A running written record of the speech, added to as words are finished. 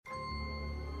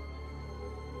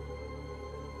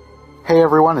Hey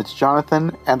everyone, it's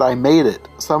Jonathan, and I made it!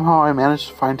 Somehow I managed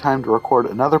to find time to record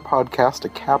another podcast to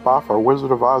cap off our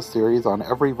Wizard of Oz series on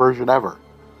every version ever.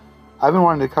 I've been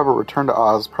wanting to cover Return to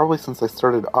Oz probably since I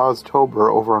started Oztober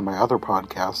over on my other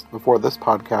podcast, before this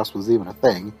podcast was even a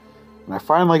thing, and I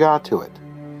finally got to it.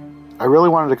 I really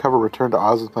wanted to cover Return to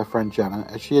Oz with my friend Jenna,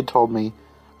 as she had told me,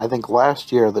 I think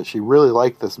last year, that she really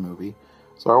liked this movie,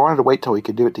 so I wanted to wait till we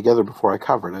could do it together before I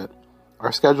covered it.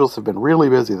 Our schedules have been really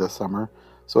busy this summer,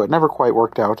 so it never quite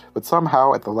worked out, but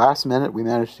somehow, at the last minute, we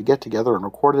managed to get together and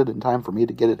record it in time for me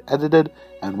to get it edited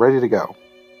and ready to go.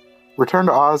 Return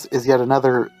to Oz is yet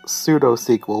another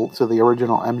pseudo-sequel to the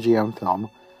original MGM film,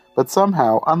 but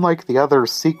somehow, unlike the other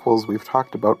sequels we've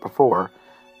talked about before,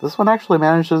 this one actually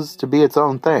manages to be its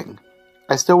own thing.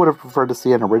 I still would have preferred to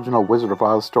see an original Wizard of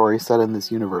Oz story set in this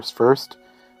universe first,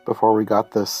 before we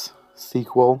got this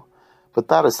sequel, but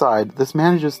that aside, this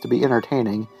manages to be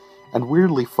entertaining and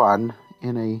weirdly fun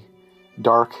in a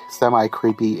dark,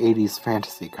 semi-creepy 80s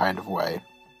fantasy kind of way.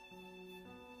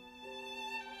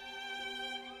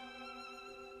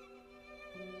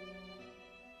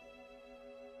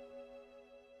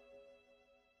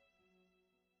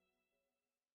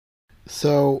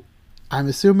 So, I'm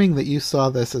assuming that you saw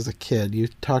this as a kid. You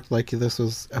talked like this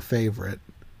was a favorite.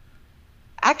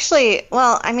 Actually,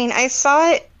 well, I mean, I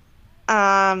saw it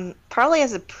probably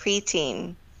as a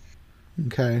preteen,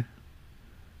 Okay.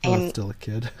 Well, that's and still a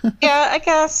kid. yeah, I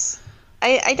guess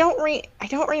I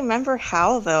don't remember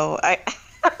how though. I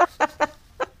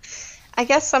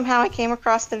guess somehow I came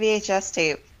across the VHS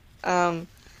tape. Um,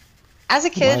 as a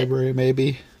kid, Library,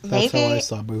 maybe. That's how I maybe,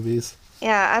 saw movies.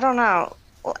 yeah, I don't know.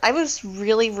 Well, I was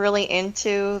really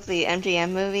into the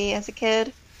MGM movie as a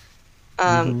kid.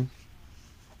 Um, Mm-hmm.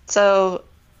 so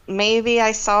maybe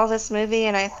I saw this movie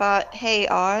and I thought, "Hey,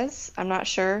 Oz." I'm not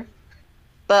sure.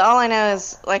 But all I know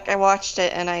is like I watched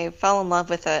it and I fell in love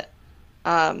with it.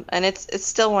 And it's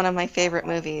still one of my favorite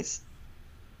movies.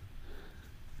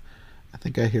 I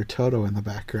think I hear Toto in the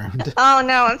background. Oh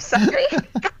no, I'm sorry.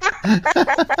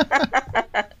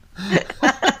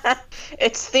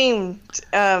 It's themed.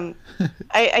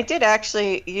 I did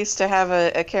actually used to have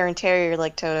a Karen Terrier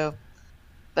like Toto,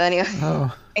 but anyway,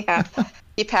 Oh. yeah,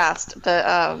 he passed. But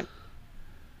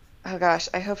oh gosh,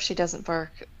 I hope she doesn't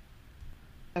bark.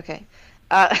 Okay.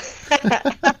 Uh,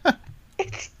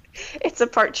 it's a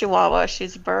part Chihuahua.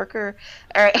 She's a barker.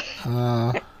 All right.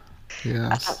 Uh,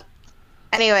 yes.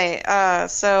 Anyway,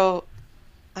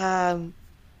 um,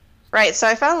 right. So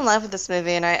I fell in love with this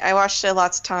movie, and I watched it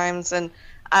lots of times. And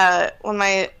when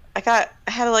I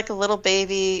had like a little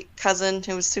baby cousin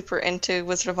who was super into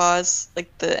Wizard of Oz,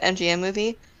 like the MGM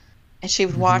movie, and she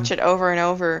would Mm-hmm. watch it over and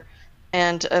over.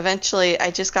 And eventually,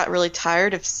 I just got really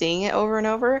tired of seeing it over and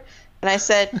over. And I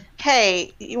said,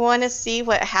 "Hey, you want to see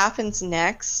what happens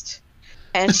next?"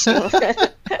 And she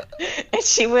and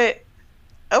she went,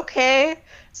 "Okay."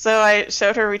 So I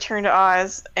showed her Return to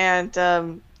Oz,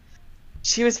 and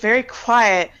she was very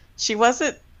quiet. She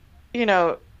wasn't, you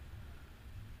know,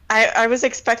 I was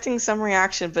expecting some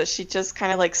reaction, but she just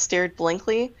kind of like stared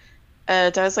blankly.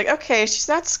 And I was like, okay, she's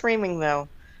not screaming though.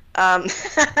 Um,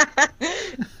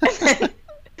 and then,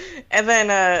 and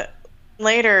then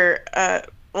later,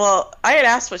 well, I had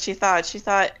asked what she thought. She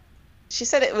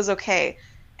said it was okay.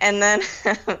 And then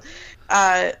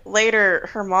later,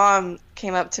 her mom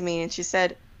came up to me and she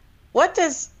said, "What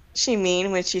does she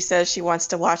mean when she says she wants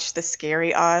to watch the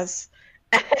scary Oz?"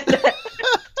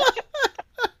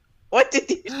 What did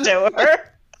you show her?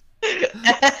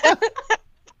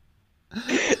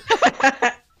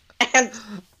 And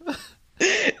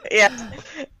yeah,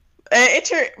 but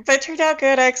it turned out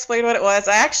good. I explained what it was.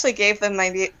 I actually gave them my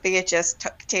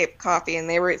VHS tape copy, and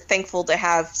they were thankful to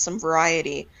have some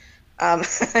variety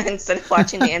instead of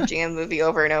watching the MGM movie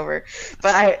over and over.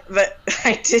 But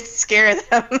I did scare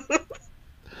them.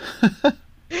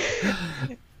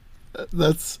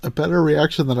 That's a better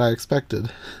reaction than I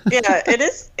expected. Yeah, it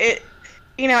is.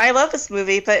 I love this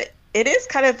movie, but it is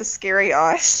kind of the scary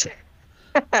Oz.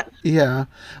 Yeah.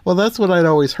 Well, that's what I'd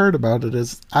always heard about it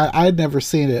is I'd never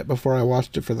seen it before I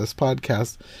watched it for this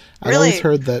podcast. I'd always Really?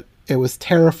 heard that it was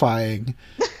terrifying.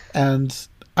 And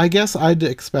I guess I'd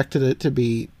expected it to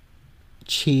be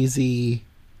cheesy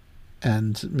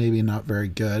and maybe not very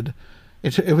good.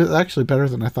 It was actually better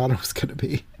than I thought it was going to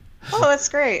be. Oh, that's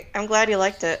great. I'm glad you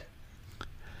liked it.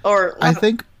 Or I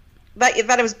think that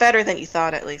it was better than you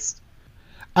thought, at least.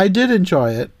 I did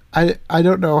enjoy it. I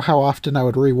don't know how often I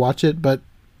would rewatch it, but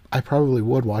I probably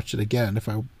would watch it again if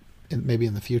maybe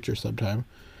in the future sometime.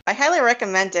 I highly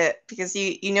recommend it because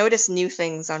you notice new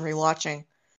things on rewatching.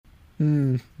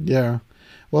 Yeah.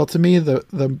 Well, to me,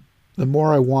 the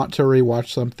more I want to rewatch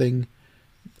something,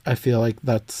 I feel like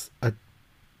that's a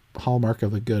hallmark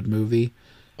of a good movie.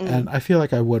 Mm. And I feel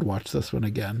like I would watch this one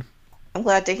again. I'm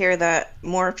glad to hear that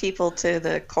more people to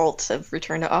the cult of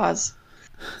Return to Oz.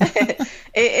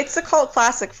 It's a cult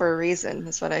classic for a reason,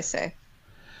 is what I say.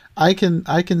 I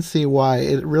can see why.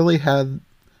 It really had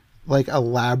like a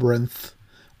Labyrinth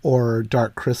or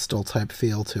Dark Crystal type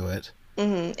feel to it.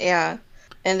 Yeah.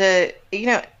 And,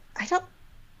 I don't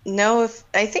know if,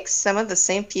 I think some of the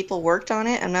same people worked on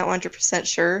it. I'm not 100%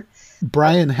 sure.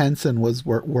 Brian Henson was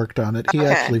worked on it. He Okay.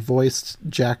 actually voiced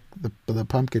Jack the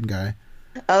pumpkin guy.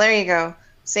 Oh, there you go.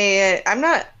 See,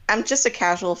 I'm just a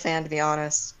casual fan, to be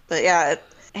honest. But yeah,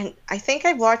 and I think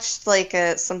I watched like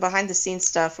some behind the scenes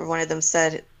stuff where one of them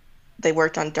said they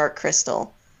worked on Dark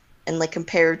Crystal and like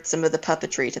compared some of the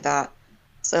puppetry to that.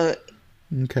 So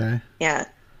Okay. yeah,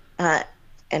 uh,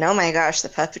 and oh my gosh, the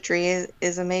puppetry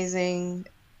is amazing.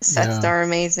 Sets Yeah. are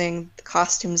amazing. The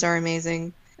costumes are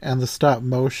amazing. And the stop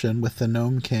motion with the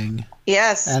Gnome King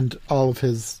Yes, and all of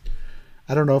his,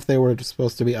 I don't know if they were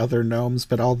supposed to be other gnomes,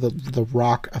 but all the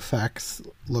rock effects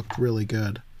looked really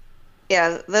good.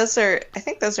 yeah, I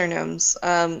think those are gnomes.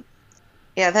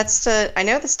 Yeah, I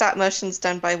know the stop motion's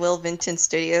done by Will Vinton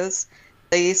Studios.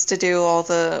 They used to do all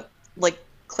the like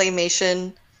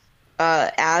claymation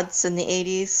ads in the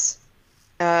 80s.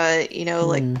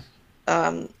 Like Hmm.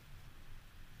 um,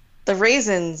 the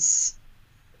raisins.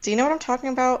 Do you know what I'm talking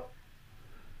about?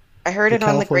 I heard The it on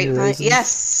the California grapevine. raisins?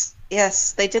 Yes,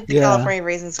 yes, they did the Yeah. California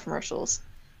Raisins commercials.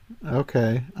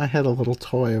 Okay. I had a little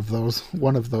toy of those,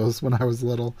 one of those when I was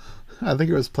little. I think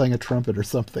it was playing a trumpet or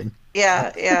something.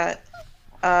 Yeah, yeah.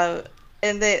 Uh,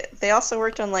 and they also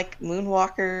worked on like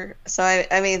Moonwalker. So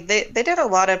I mean they did a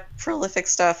lot of prolific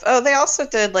stuff. Oh, they also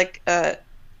did like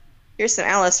here's some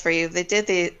Alice for you. They did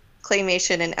the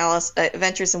claymation in Alice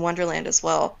Adventures in Wonderland as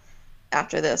well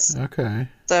after this. Okay.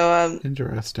 So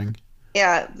Interesting.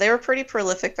 yeah, they were pretty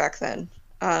prolific back then.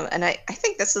 And I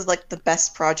think this is like the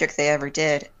best project they ever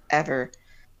did ever.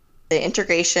 The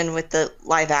integration with the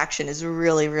live action is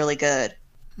really really good.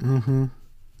 Mm-hmm.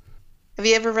 Have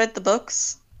you ever read the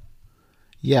books?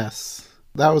 Yes.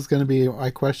 That was going to be my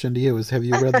question to you is have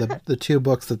you read the two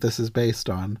books that this is based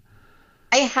on?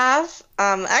 I have.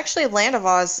 Actually, Land of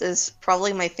Oz is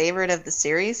probably my favorite of the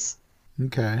series,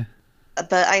 Okay.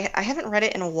 but I haven't read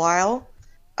it in a while.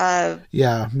 Uh,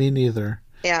 Yeah, me neither.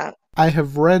 yeah. I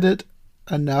have read it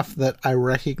enough that I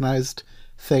recognized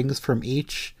things from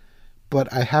each,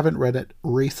 but I haven't read it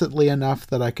recently enough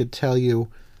that I could tell you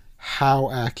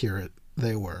how accurate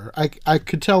they were. I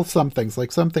could tell some things,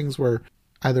 like some things were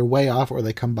either way off or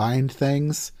they combined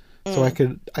things. So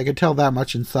Mm. I could tell that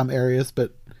much in some areas,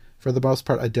 but for the most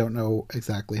part I don't know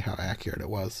exactly how accurate it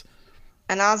was.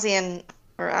 And Ozian,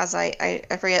 or as I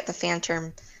forget the fan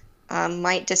term,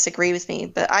 might disagree with me,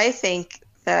 but I think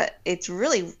that it's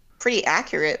really pretty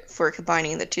accurate for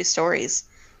combining the two stories.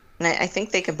 And I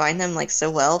think they combine them like so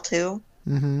well too.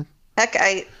 Mhm. Heck,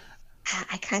 I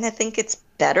kind of think it's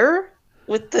better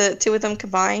with the two of them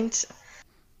combined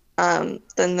than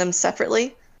them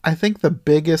separately. I think the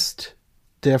biggest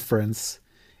difference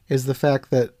is the fact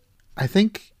that I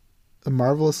think The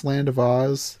Marvelous Land of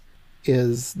Oz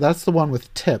that's the one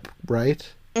with Tip, right?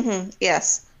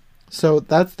 Yes. So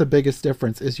that's the biggest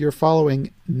difference is you're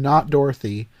following not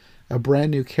Dorothy, a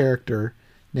brand new character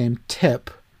named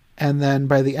Tip, and then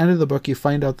by the end of the book you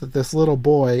find out that this little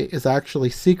boy is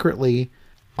actually secretly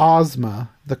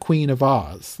Ozma, the Queen of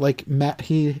Oz. Like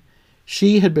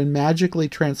she had been magically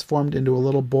transformed into a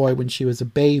little boy when she was a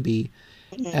baby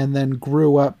and then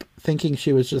grew up thinking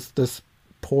she was just this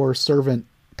poor servant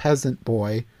peasant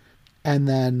boy and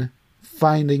then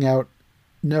finding out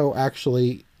no,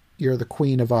 actually you're the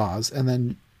Queen of Oz, and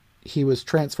then he was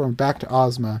transformed back to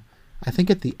Ozma, I think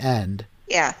at the end.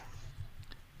 Yeah.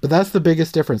 But that's the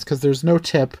biggest difference because there's no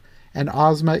Tip, and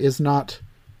Ozma is not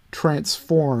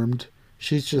transformed.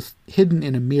 She's just hidden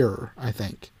in a mirror, I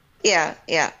think. Yeah.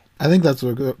 Yeah. I think that's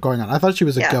what's going on. I thought she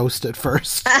was a Yeah. ghost at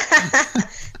first.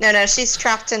 No, she's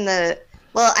trapped in the.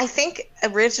 Well, I think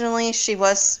originally she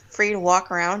was free to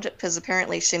walk around because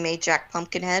apparently she made Jack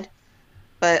Pumpkinhead.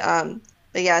 But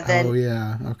yeah, Oh,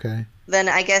 yeah, okay. then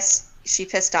I guess she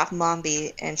pissed off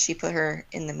Mombi and she put her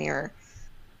in the mirror.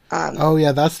 Oh,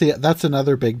 yeah, that's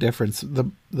another big difference. The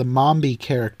Mombi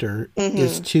character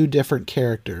is two different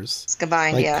characters. It's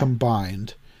combined, Like, yeah.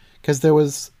 combined. Because there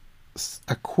was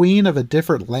a queen of a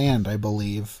different land, I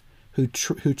believe, who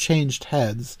changed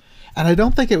heads. And I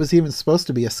don't think it was even supposed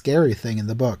to be a scary thing in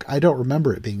the book. I don't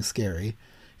remember it being scary.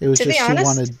 It was To just be she honest,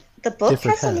 wanted the book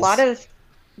different has a heads.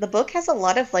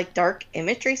 lot of like dark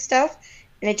imagery stuff,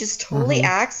 and it just totally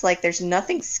acts like there's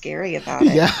nothing scary about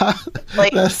it. Yeah,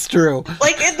 Like, that's true.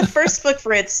 like in the first book,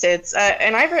 for instance,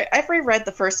 and I've reread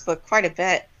the first book quite a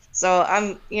bit, so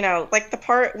I'm, like the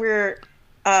part where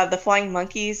the flying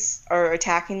monkeys are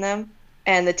attacking them,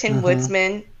 and the Tin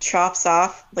Woodsman chops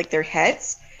off like their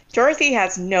heads. Dorothy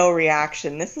has no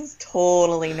reaction. This is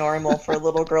totally normal for a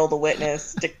little girl to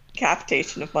witness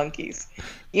decapitation of monkeys.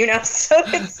 So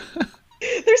there's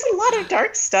a lot of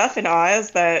dark stuff in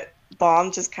Oz that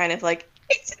Baum just kind of like,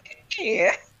 it's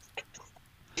okay.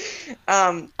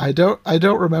 I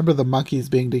don't remember the monkeys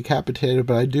being decapitated,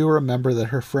 but I do remember that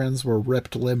her friends were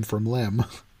ripped limb from limb,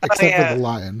 except for the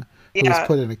lion, who was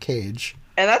put in a cage.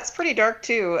 And that's pretty dark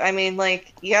too. I mean,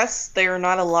 like, yes, they were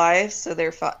not alive, so they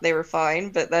were fine,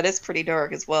 but that is pretty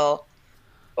dark as well.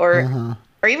 Or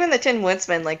even the Tin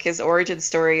Woodsman, like his origin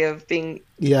story of being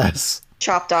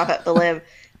chopped off at the limb,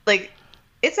 like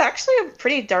it's actually a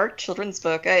pretty dark children's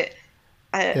book.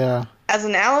 As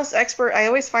an Alice expert, I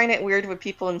always find it weird when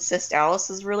people insist Alice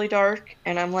is really dark,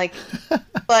 and I'm like,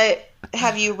 but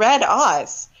have you read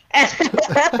Oz?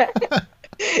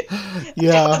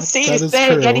 Yeah, see you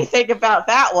saying anything about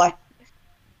that one.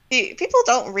 People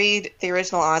don't read the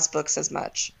original Oz books as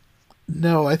much.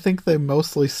 No, I think they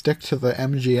mostly stick to the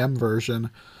MGM version,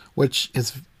 which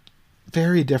is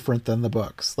very different than the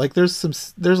books. Like there's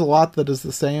a lot that is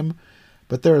the same,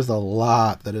 but there is a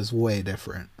lot that is way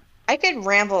different. I could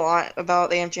ramble on about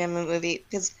the MGM movie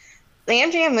because the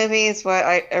MGM movie is what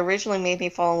originally made me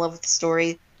fall in love with the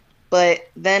story. But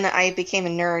then I became a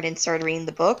nerd and started reading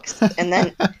the books, and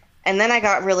then I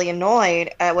got really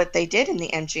annoyed at what they did in the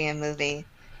MGM movie.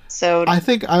 So I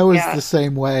think I was the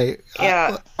same way.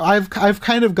 Yeah, I've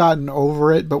kind of gotten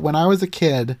over it, but when I was a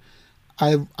kid,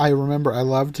 I remember I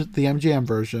loved the MGM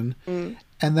version, and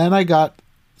then I got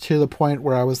to the point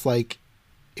where I was like,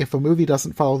 if a movie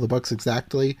doesn't follow the books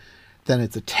exactly, then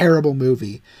it's a terrible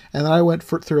movie. And then I went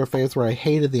through a phase where I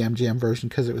hated the MGM version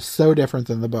because it was so different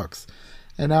than the books.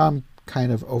 And now I'm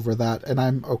kind of over that, and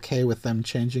I'm okay with them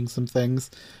changing some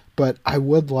things. But I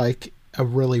would like a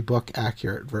really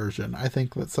book-accurate version. I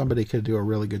think that somebody could do a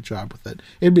really good job with it.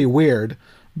 It'd be weird,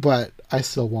 but I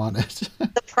still want it.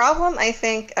 The problem I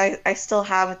think I still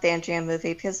have with the MGM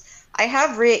movie, because I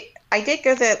did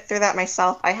go through that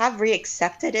myself. I have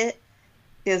re-accepted it,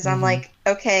 because I'm like,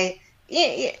 okay,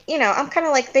 I'm kind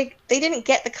of like, they didn't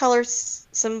get the color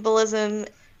symbolism.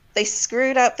 They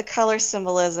screwed up the color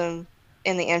symbolism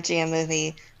in the MGM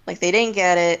movie. Like, they didn't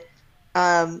get it.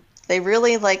 They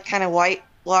really, like, kind of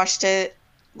whitewashed it.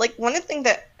 Like, one of the things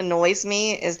that annoys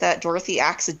me is that Dorothy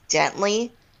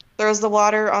accidentally throws the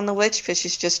water on the witch because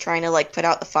she's just trying to, like, put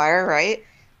out the fire, right?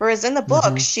 Whereas in the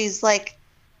book, she's like,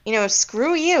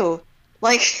 screw you.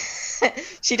 Like,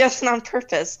 she does it on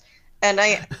purpose. And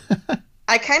I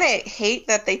kind of hate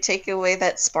that they take away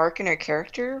that spark in her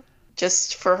character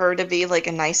just for her to be, like,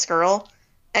 a nice girl.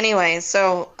 Anyway,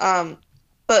 so,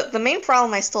 but the main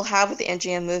problem I still have with the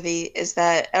MGM movie is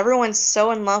that everyone's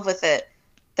so in love with it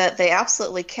that they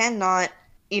absolutely cannot,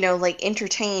 like,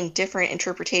 entertain different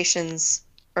interpretations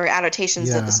or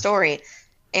adaptations of the story.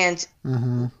 And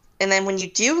then when you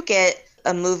do get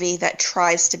a movie that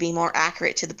tries to be more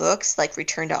accurate to the books, like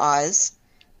Return to Oz,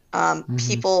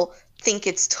 people think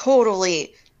it's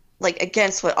totally, like,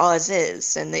 against what Oz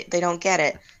is, and they don't get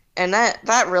it. And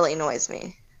that really annoys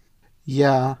me.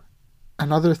 Yeah.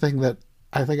 Another thing that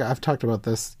I think I've talked about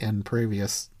this in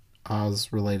previous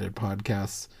Oz-related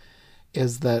podcasts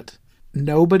is that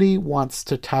nobody wants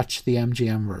to touch the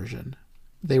MGM version.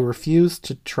 They refuse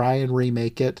to try and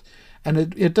remake it.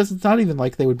 And it's not even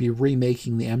like they would be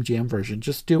remaking the MGM version.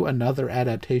 Just do another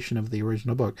adaptation of the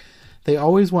original book. They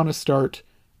always want to start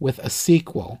with a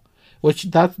sequel, which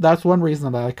that's one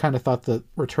reason that I kind of thought that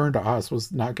Return to Oz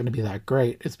was not going to be that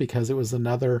great. It's because it was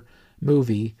another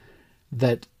movie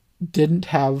that didn't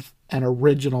have an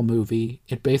original movie.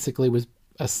 It basically was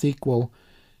a sequel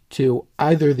to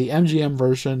either the MGM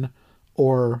version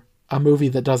or a movie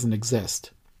that doesn't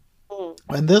exist.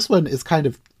 And this one is kind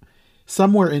of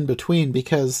somewhere in between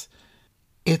because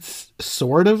it's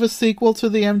sort of a sequel to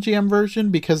the MGM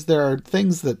version because there are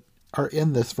things that are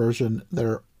in this version that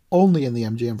are only in the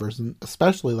MGM version,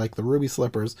 especially like the ruby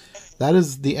slippers. That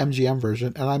is the MGM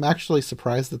version, and I'm actually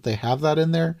surprised that they have that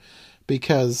in there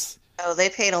because they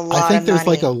paid a lot of money. I think there's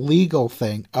like a legal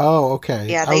thing. Oh, okay.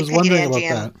 Yeah, I was wondering about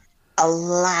that. A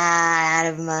lot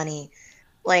of money,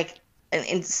 like an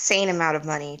insane amount of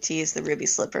money to use the ruby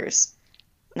slippers.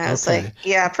 And I was like,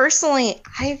 yeah, personally,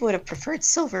 I would have preferred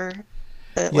silver,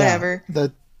 but whatever.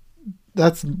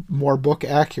 That's more book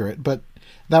accurate, but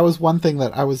that was one thing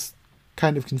that I was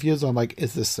kind of confused on, like,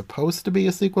 is this supposed to be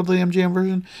a sequel to the MGM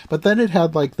version? But then it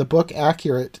had, like, the book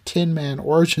accurate Tin Man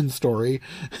origin story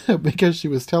because she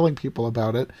was telling people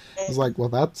about it. I was like, well,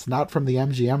 that's not from the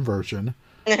MGM version.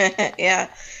 Yeah.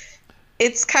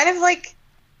 It's kind of like,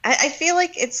 I feel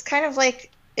like it's kind of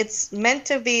like it's meant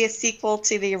to be a sequel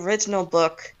to the original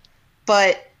book,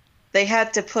 but they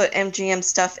had to put MGM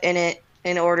stuff in it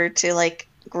in order to, like,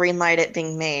 greenlight it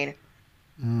being made.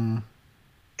 Mm.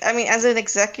 I mean, as an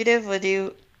executive, would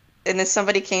you, and if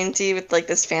somebody came to you with, like,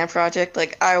 this fan project,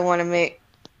 like, I want to make,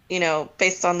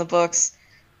 based on the books,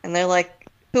 and they're like,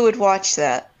 who would watch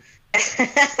that?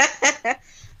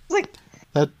 Like,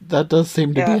 That does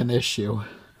seem to be yeah, an issue.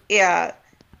 yeah.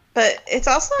 But it's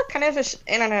also kind of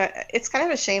I don't know, it's kind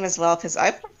of a shame as well because I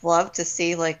would love to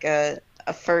see like an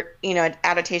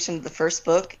adaptation of the first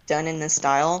book done in this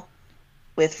style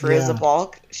with Fairuza Yeah,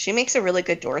 Balk. She makes a really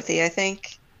good Dorothy, I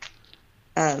think.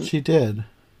 Um, she did.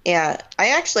 yeah,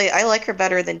 I like her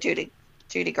better than Judy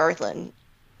Garland,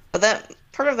 but that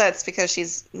part of that's because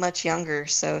she's much younger,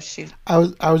 so she. I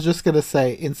was just gonna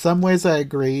say, in some ways I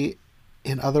agree.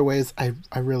 In other ways, I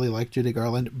really like Judy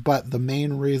Garland, but the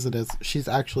main reason is she's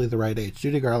actually the right age.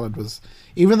 Judy Garland was,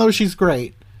 even though she's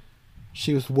great,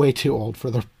 she was way too old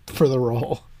for the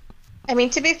role. I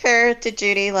mean, to be fair to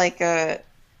Judy, like the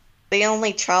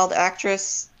only child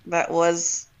actress that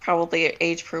was probably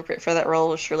age appropriate for that role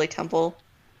was Shirley Temple,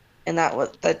 and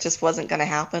that just wasn't going to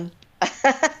happen.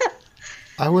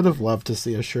 I would have loved to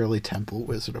see a Shirley Temple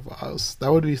Wizard of Oz.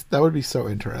 That would be so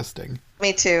interesting.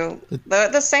 Me too. But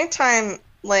at the same time,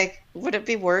 like, would it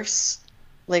be worse?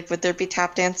 Like, would there be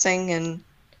tap dancing and?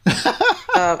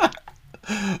 Uh,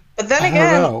 but then I don't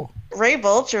again, know. Ray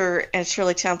Bolger and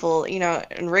Shirley Temple,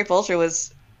 and Ray Bolger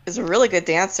is a really good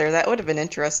dancer. That would have been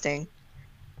interesting.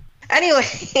 Anyway,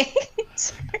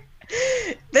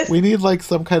 this We need like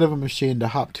some kind of a machine to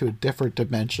hop to a different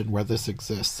dimension where this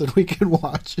exists, and we can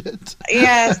watch it.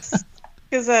 yes,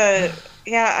 because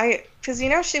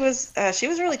she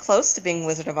was really close to being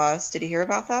Wizard of Oz. Did you hear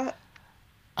about that?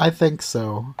 I think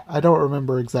so. I don't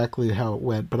remember exactly how it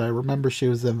went, but I remember she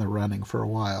was in the running for a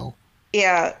while.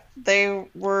 Yeah, they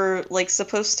were like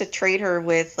supposed to trade her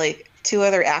with like two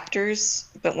other actors,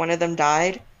 but one of them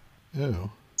died,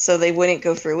 Oh, so they wouldn't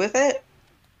go through with it.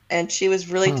 And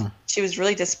huh, she was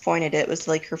really disappointed. It was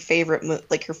like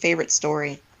like her favorite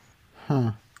story.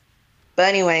 huh. But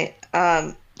anyway,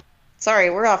 sorry,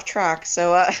 we're off track.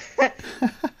 So,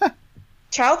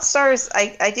 child stars,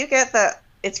 I do get that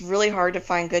it's really hard to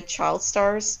find good child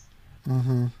stars.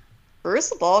 Mm-hmm.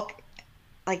 Marissa Balk,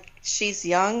 like she's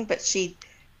young, but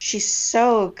she's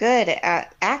so good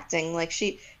at acting. Like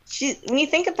she when you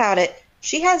think about it,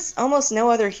 she has almost no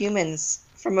other humans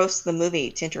for most of the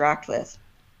movie to interact with.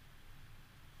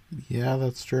 Yeah,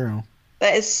 that's true.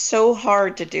 That is so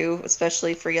hard to do,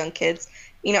 especially for young kids.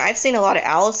 I've seen a lot of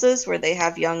Alice's where they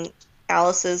have young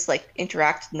Alice's like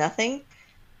interact with nothing,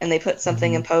 and they put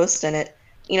something Mm-hmm. in post, and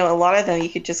a lot of them you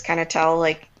could just kind of tell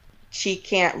like she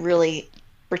can't really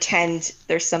pretend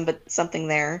there's something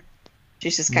there.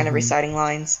 She's just kind of Mm-hmm. reciting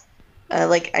lines.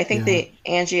 Like I think Yeah. the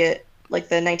Angia, like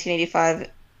the 1985.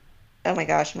 Oh my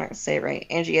gosh, I'm not gonna say it right.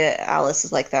 Angia Alice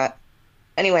is like that.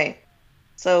 Anyway,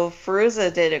 so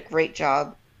Feruza did a great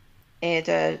job, and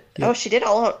Yep. she did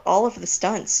all of the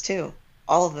stunts too,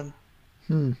 all of them.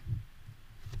 Hmm.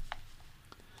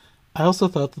 I also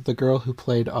thought that the girl who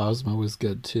played Ozma was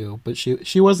good too, but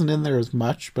she wasn't in there as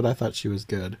much, but I thought she was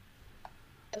good.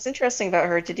 What's interesting about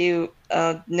her, did you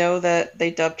know that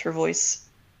they dubbed her voice?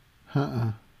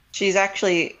 Uh-uh. She's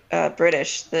actually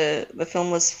British. The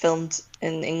film was filmed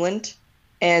in England,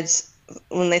 and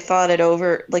when they thought it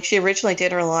over, like she originally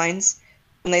did her lines,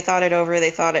 when they thought it over,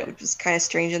 they thought it was kind of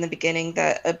strange in the beginning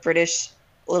that a British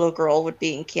little girl would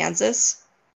be in Kansas,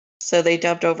 so they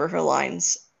dubbed over her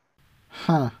lines.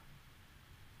 Huh.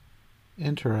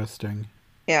 Interesting.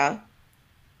 Yeah.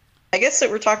 I guess that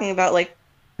we're talking about like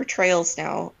portrayals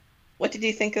now. What did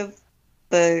you think of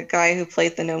the guy who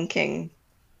played the Gnome King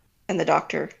and the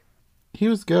Doctor? He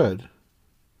was good.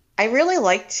 I really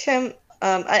liked him.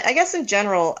 I guess in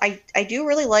general, I do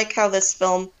really like how this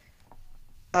film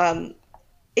um,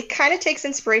 it kind of takes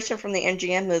inspiration from the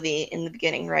MGM movie in the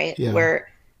beginning, right? Yeah. Where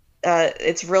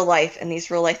it's real life, and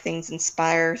these real life things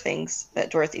inspire things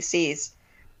that Dorothy sees.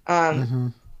 Um, Mm-hmm.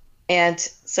 and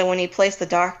so when he plays the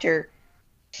Doctor,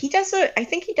 I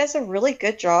think he does a really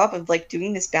good job of like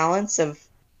doing this balance of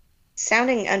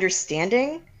sounding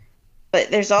understanding,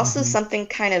 but there's also Mm-hmm. something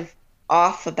kind of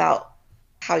off about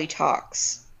how he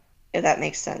talks, if that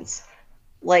makes sense.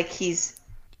 Like he's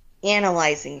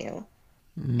analyzing you,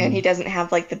 and Mm-hmm. he doesn't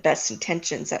have like the best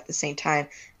intentions at the same time.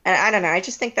 And I don't know, I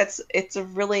just think it's a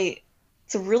really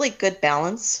it's a really good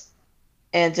balance,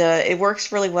 and it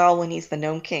works really well when he's the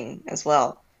Gnome King as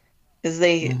well, because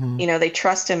Mm-hmm. they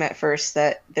trust him at first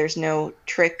that there's no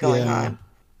trick going Yeah. on,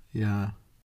 Yeah.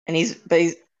 and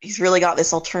he's really got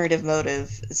this alternative motive,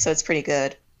 so it's pretty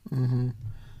good. Mm-hmm.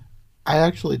 I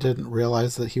actually didn't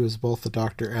realize that he was both the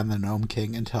Doctor and the Gnome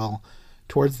King until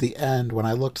towards the end when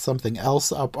I looked something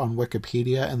else up on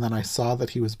Wikipedia and then I saw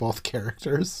that he was both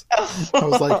characters. I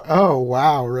was like, oh,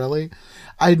 wow, really?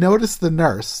 I noticed the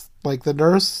nurse. Like, the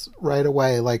nurse right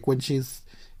away, like when she's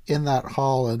in that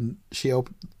hall and she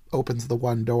opens the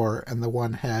one door and the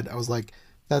one head, I was like,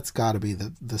 that's got to be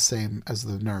the same as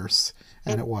the nurse.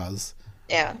 And it was.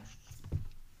 Yeah,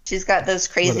 she's got those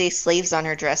But crazy sleeves on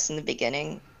her dress in the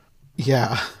beginning.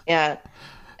 yeah, Yeah,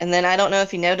 and then I don't know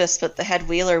if you noticed, but the head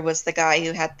wheeler was the guy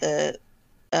who had the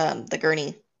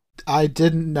gurney. I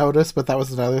didn't notice, but that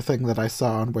was another thing that I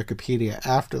saw on Wikipedia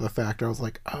after the fact. I was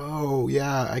like, oh,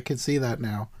 yeah, I can see that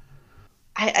now.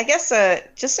 I guess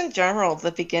just in general,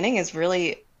 the beginning is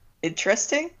really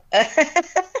interesting. I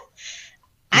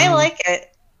Mm-hmm. like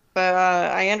it, but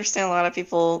I understand a lot of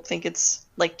people think it's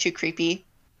like too creepy.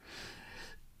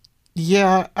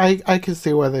 Yeah, I can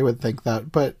see why they would think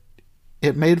that, but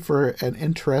it made for an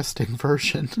interesting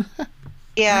version.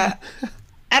 Yeah,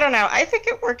 I don't know. I think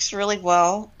it works really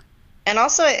well. And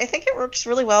also, I think it works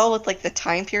really well with like the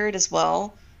time period as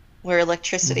well, where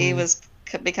electricity Hmm. was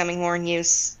becoming more in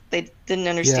use. They didn't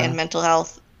understand Yeah, mental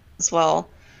health as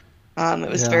well. It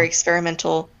was yeah. very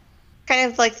experimental.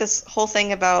 Kind of like this whole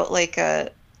thing about like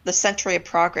the Century of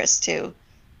Progress too.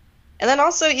 And then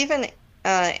also even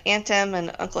Aunt Em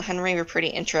and Uncle Henry were pretty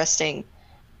interesting.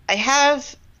 I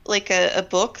have like a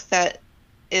book that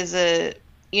is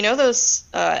those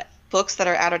books that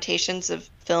are adaptations of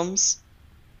films.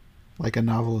 Like a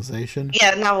novelization.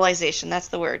 Yeah, novelization, that's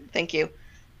the word. Thank you.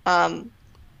 Um,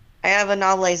 I have a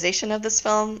novelization of this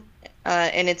film,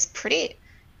 and it's pretty,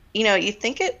 you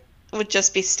think it would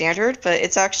just be standard, but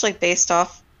it's actually based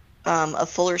off a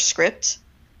fuller script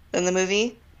than the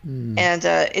movie. Mm, And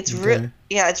okay.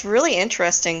 it's really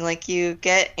interesting. Like you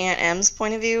get Aunt M's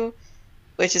point of view,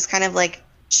 which is kind of like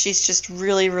she's just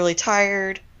really, really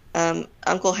tired.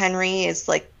 Uncle Henry is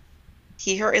like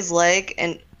he hurt his leg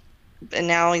and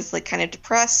now he's like kind of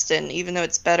depressed, and even though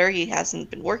it's better, he hasn't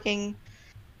been working.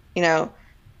 You know,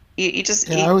 you just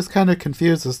Yeah, I was kind of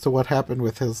confused as to what happened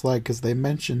with his leg because they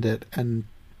mentioned it and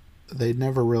they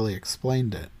never really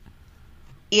explained it.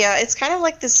 yeah, it's kind of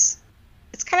like this.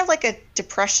 It's kind of like a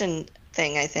depression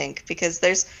thing, I think, because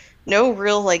there's no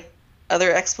real like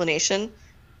other explanation.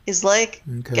 His leg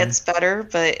Okay. gets better,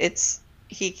 but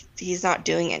he's not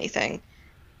doing anything.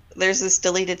 There's this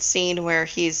deleted scene where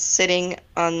he's sitting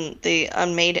on the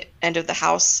unmade end of the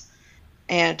house,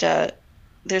 and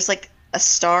there's like a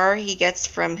star he gets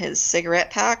from his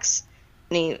cigarette packs.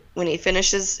 And when he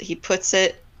finishes,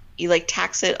 he like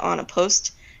tacks it on a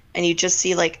post, and you just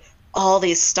see like all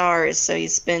these stars. So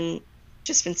he's been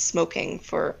just been smoking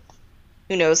for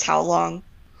who knows how long.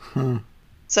 Huh.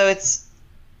 So it's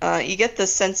you get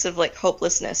this sense of like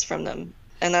hopelessness from them,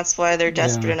 and that's why they're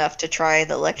desperate Yeah. enough to try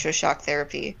the electroshock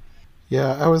therapy.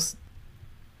 Yeah,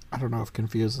 I don't know if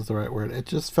confused is the right word. It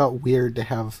just felt weird to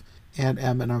have Aunt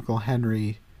Em and Uncle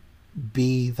Henry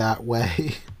be that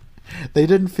way. They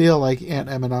didn't feel like Aunt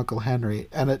Em and Uncle Henry,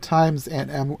 and at times Aunt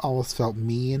Em almost felt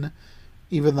mean,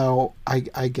 even though I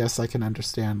guess I can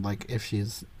understand like if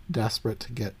she's desperate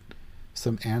to get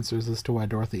some answers as to why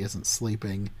Dorothy isn't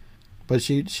sleeping. But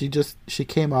she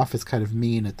came off as kind of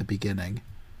mean at the beginning.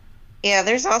 Yeah,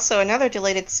 there's also another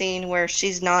deleted scene where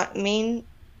she's not mean.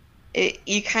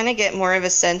 You kind of get more of a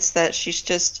sense that she's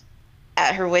just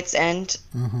at her wit's end.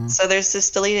 Mm-hmm. So there's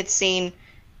this deleted scene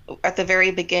at the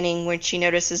very beginning when she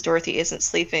notices Dorothy isn't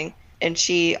sleeping, and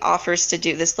she offers to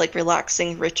do this like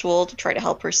relaxing ritual to try to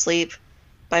help her sleep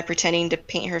by pretending to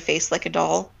paint her face like a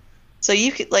doll. So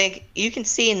you can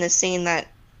see in this scene that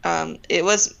it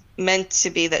was meant to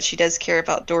be that she does care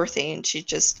about Dorothy and she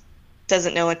just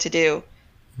doesn't know what to do,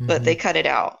 but Mm-hmm. they cut it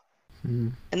out. Mm-hmm.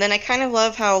 And then I kind of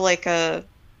love how like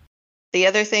the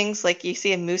other things, like you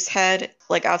see a moose head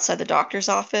like outside the doctor's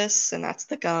office, and that's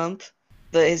the Gump.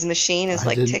 His machine is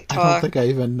like I don't TikTok. think I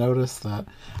even noticed that.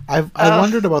 I Oh,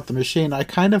 wondered about the machine. I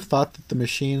kind of thought that the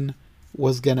machine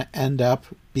was gonna end up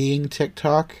being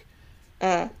TikTok,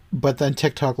 uh, but then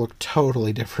TikTok looked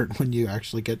totally different when you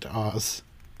actually get to Oz.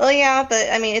 well, yeah, but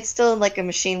I mean, it's still like a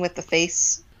machine with the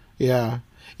face. Yeah,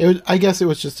 I guess it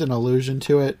was just an allusion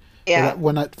to it. Yeah, But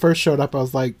when it first showed up, I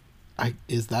was like,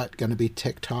 is that gonna be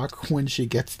TikTok when she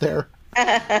gets there?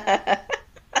 that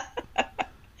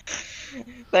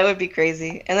would be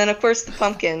crazy. And then, of course, the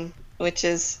pumpkin, which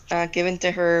is given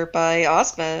to her by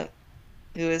Ozma.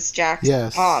 who is Jack's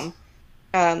Yes. mom.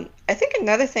 I think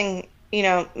another thing,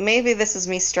 maybe this is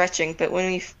me stretching, but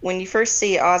when you first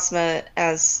see Ozma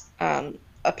as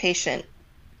a patient,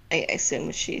 I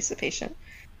assume she's a patient.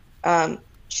 Um,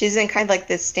 she's in kind of like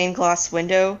this stained glass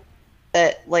window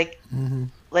that like Hmm.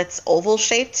 that's oval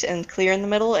shaped and clear in the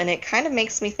middle, and it kind of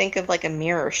makes me think of like a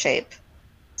mirror shape.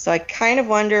 So I kind of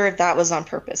wonder if that was on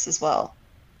purpose as well.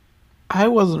 I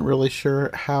wasn't really sure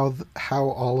how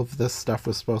all of this stuff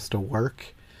was supposed to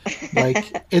work.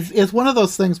 Like, it's one of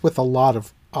those things with a lot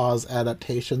of Oz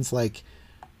adaptations. Like,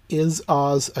 is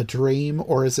Oz a dream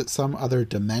or is it some other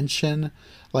dimension?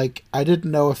 Like, I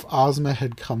didn't know if Ozma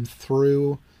had come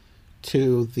through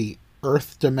to the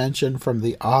Earth dimension from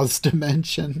the Oz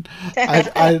dimension.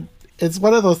 It's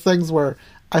one of those things where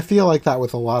I feel like that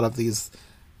with a lot of these,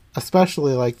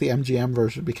 especially like the MGM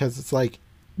version, because it's like,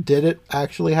 did it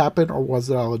actually happen or was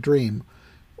it all a dream?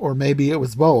 Or maybe it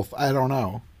was both. I don't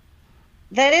know.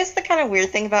 That is the kind of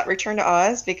weird thing about Return to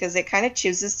Oz because it kind of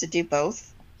chooses to do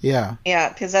both. Yeah. Yeah,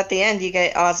 because at the end you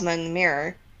get Ozma in the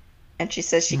mirror, and she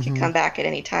says she could Hmm. come back at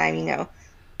any time.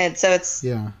 And so it's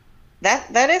Yeah.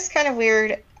 that is kind of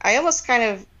weird. I almost kind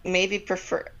of maybe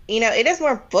prefer, it is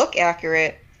more book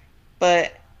accurate,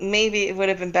 but maybe it would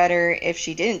have been better if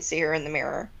she didn't see her in the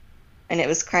mirror, and it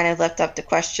was kind of left up to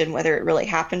question whether it really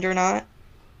happened or not.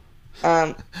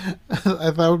 Um,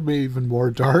 That would be even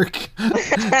more dark.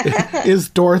 Is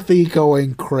Dorothy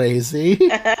going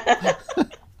crazy?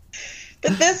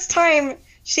 but this time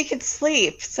she could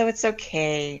sleep, so it's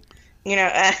okay. You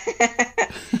know,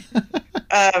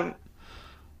 um,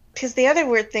 because the other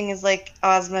weird thing is like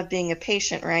Ozma being a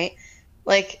patient, right?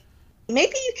 Like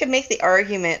maybe you could make the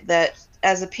argument that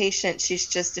as a patient, she's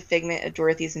just a figment of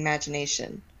Dorothy's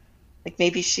imagination. Like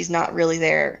maybe she's not really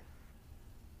there.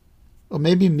 Well,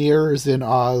 maybe mirrors in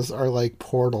Oz are like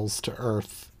portals to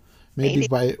Earth. Maybe Maybe.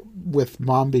 by with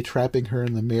Mombi trapping her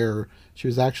in the mirror, she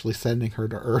was actually sending her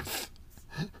to Earth.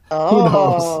 Who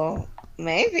knows? Oh,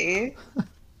 maybe.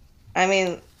 I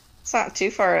mean, it's not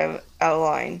too far out of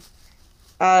line.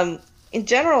 In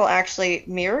general, actually,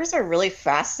 mirrors are really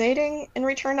fascinating in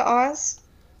Return to Oz.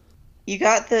 You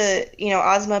got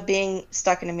Ozma being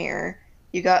stuck in a mirror.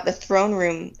 You got the throne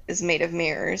room is made of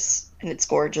mirrors, and it's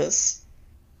gorgeous.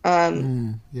 Um,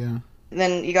 Yeah.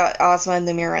 then you got Ozma in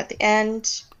the mirror at the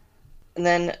end, and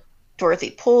then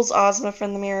Dorothy pulls Ozma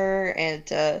from the mirror,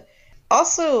 and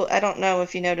also, I don't know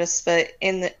if you noticed, but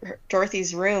in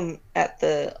Dorothy's room at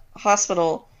the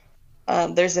hospital,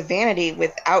 there's a vanity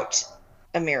without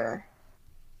a mirror.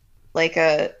 Like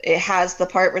it has the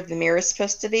part where the mirror is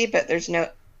supposed to be, but there's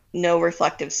no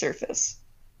reflective surface.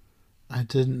 I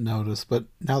didn't notice, but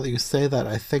now that you say that,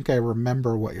 I think I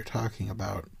remember what you're talking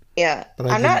about. Yeah, But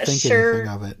I didn't think anything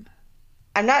of it.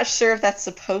 I'm not sure if that's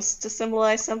supposed to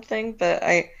symbolize something, but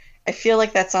I feel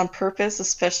like that's on purpose,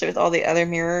 especially with all the other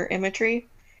mirror imagery.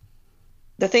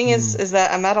 The thing is Hmm. is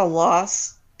that I'm at a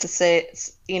loss to say,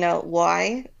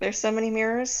 why there's so many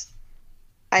mirrors.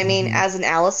 I mean, Hmm. as an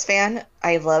Alice fan,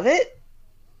 I love it,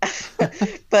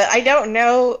 but I don't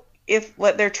know if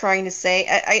what they're trying to say.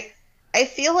 I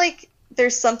feel like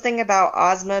there's something about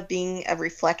Ozma being a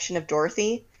reflection of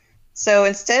Dorothy. So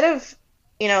instead of,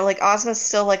 like Ozma's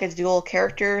still like a dual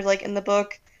character like in the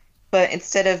book, but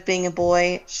instead of being a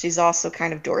boy, she's also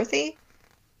kind of Dorothy.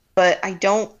 But I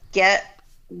don't get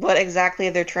what exactly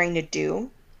they're trying to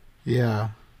do, Yeah.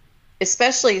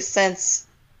 especially since,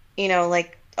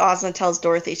 like Ozma tells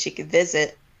Dorothy she could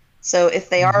visit. So if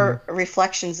they Hmm. are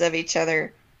reflections of each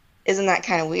other, isn't that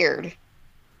kind of weird?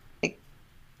 Like,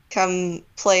 come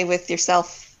play with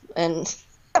yourself and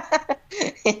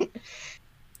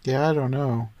Yeah, I don't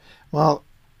know. Well,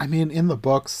 I mean, in the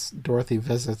books, Dorothy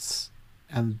visits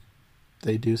and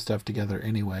they do stuff together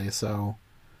anyway, so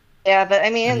yeah, but I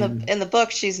mean I in mean, the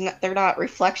book they're not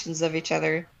reflections of each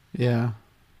other. yeah.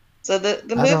 So the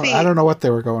I movie, don't know what they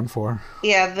were going for.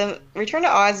 yeah, the Return to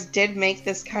Oz did make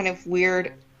this kind of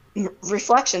weird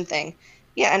reflection thing.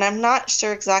 Yeah, and I'm not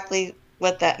sure exactly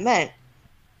what that meant.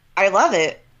 I love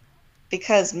it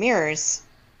because mirrors.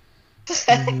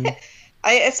 Hmm.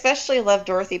 I especially love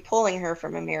Dorothy pulling her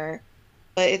from a mirror,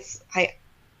 but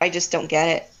I just don't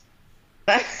get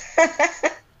it.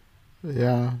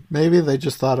 Yeah, maybe they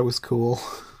just thought it was cool.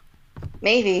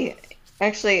 Maybe.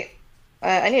 Actually,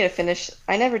 I need to finish.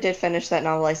 I never did finish that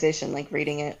novelization, like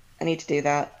reading it. I need to do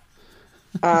that.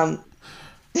 Um,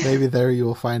 Maybe there you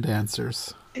will find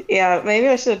answers. yeah, maybe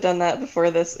I should have done that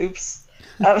before this. Oops.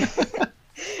 Um,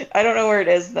 I don't know where it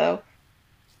is though.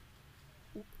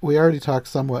 We already talked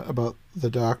somewhat about the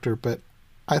doctor, but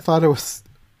I thought it was,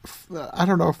 I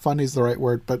don't know if funny is the right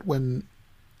word, but when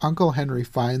Uncle Henry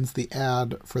finds the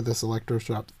ad for this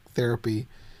electroshock therapy,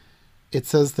 it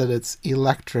says that it's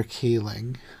electric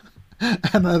healing.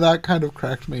 And that kind of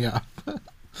cracked me up.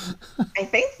 I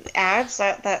think ads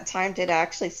at that time did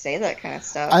actually say that kind of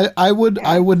stuff. I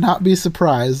would not be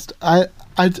surprised. I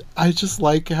just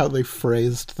like how they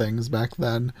phrased things back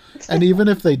then. And even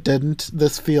if they didn't,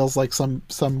 this feels like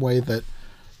some way that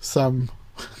some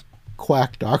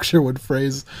quack doctor would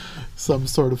phrase some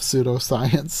sort of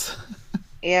pseudoscience.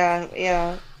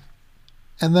 Yeah.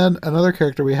 And then another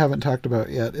character we haven't talked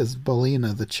about yet is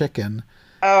Belina the chicken.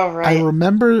 Oh, right.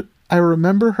 I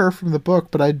remember her from the book,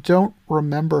 but I don't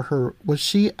remember her. Was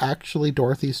she actually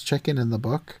Dorothy's chicken in the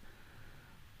book?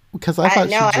 Because I thought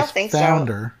I she don't think found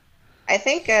so. her. I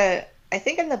think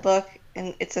in the book,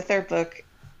 and it's the third book,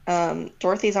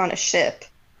 Dorothy's on a ship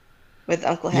with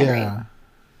Uncle Henry. Yeah.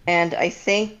 And I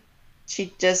think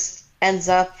she just ends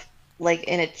up like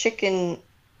in a chicken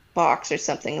box or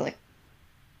something like.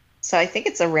 So I think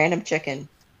it's a random chicken.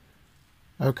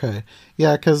 Okay.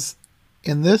 Yeah, because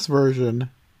in this version,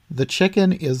 the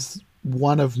chicken is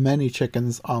one of many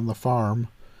chickens on the farm,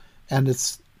 and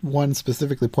it's one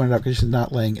specifically pointed out because she's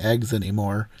not laying eggs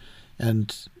anymore,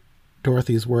 and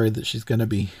Dorothy's worried that she's going to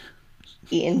be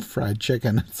eaten fried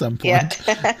chicken at some point.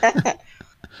 Yeah.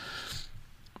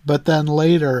 But then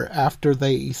later, after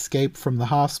they escape from the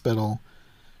hospital,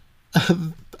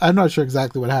 I'm not sure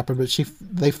exactly what happened, but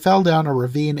they fell down a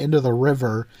ravine into the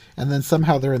river, and then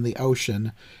somehow they're in the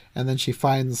ocean, and then she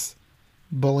finds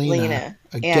Belina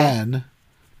again.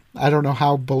 Yeah. I don't know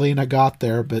how Belina got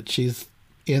there, but she's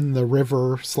in the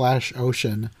river /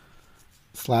 ocean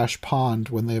 / pond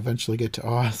when they eventually get to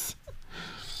Oz.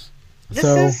 I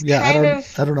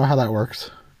don't know how that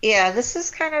works. Yeah, this is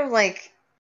kind of like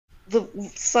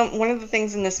one of the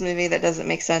things in this movie that doesn't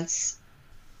make sense.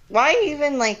 Why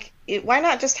even why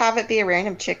not just have it be a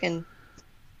random chicken?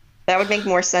 That would make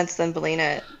more sense than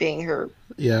Belina being her.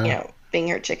 Yeah. Being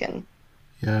her chicken.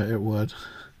 Yeah, it would.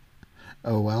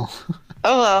 Oh well.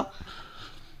 Oh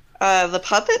well. The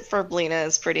puppet for Belina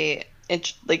is pretty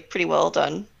well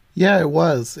done. Yeah, it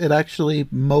was. It actually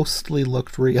mostly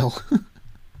looked real.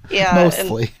 Yeah,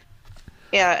 mostly.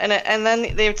 And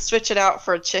then they would switch it out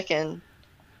for a chicken,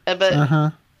 but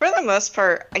for the most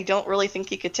part, I don't really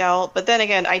think you could tell. But then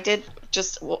again, I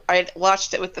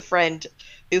watched it with a friend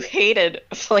who hated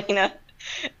Belina,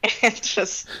 and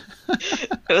just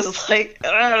it was like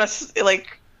I don't know,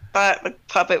 thought the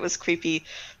puppet was creepy.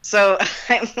 So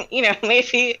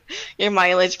maybe your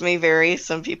mileage may vary.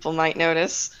 Some people might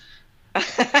notice.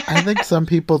 I think some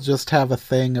people just have a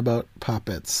thing about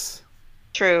puppets.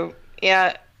 True.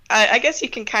 Yeah. I guess you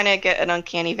can kind of get an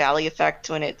uncanny valley effect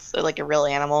when it's like a real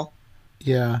animal.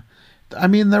 Yeah. I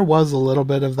mean, there was a little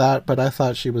bit of that, but I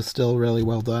thought she was still really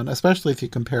well done, especially if you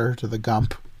compare her to the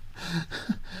Gump.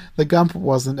 The Gump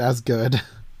wasn't as good.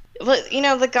 But,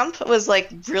 the Gump was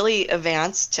like really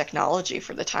advanced technology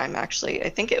for the time, actually. I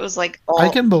think it was like I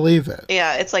can believe it.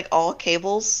 Yeah, it's like all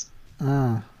cables.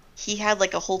 He had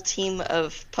like a whole team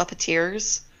of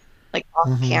puppeteers, like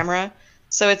off camera.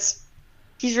 So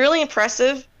he's really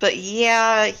impressive, but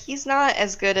yeah, he's not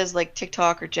as good as like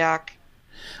TikTok or Jack.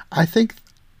 I think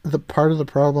the part of the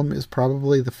problem is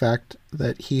probably the fact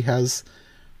that he has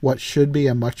what should be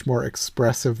a much more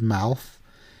expressive mouth,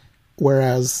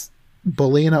 whereas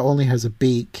Belina only has a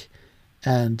beak,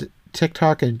 and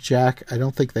TikTok and Jack, I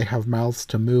don't think they have mouths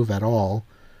to move at all.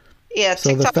 Yeah,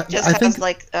 so TikTok has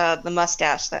the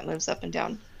mustache that moves up and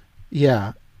down.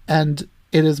 Yeah, and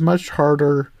it is much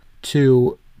harder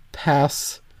to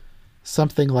pass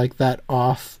something like that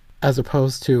off as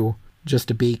opposed to just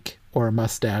a beak or a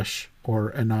mustache or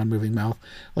a non-moving mouth.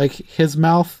 Like, his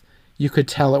mouth, you could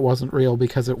tell it wasn't real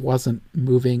because it wasn't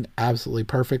moving absolutely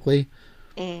perfectly.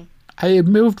 It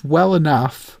moved well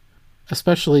enough,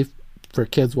 especially for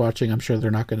kids watching. I'm sure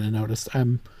they're not going to notice.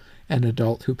 I'm an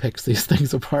adult who picks these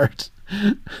things apart.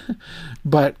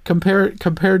 But compared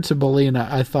to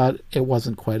Belina, I thought it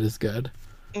wasn't quite as good.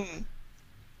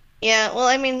 Yeah, well,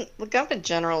 I mean, the Gump in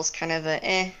general is kind of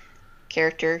a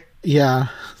character. Yeah,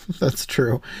 that's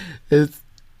true.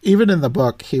 Even in the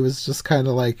book, he was just kind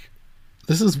of like,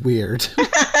 this is weird.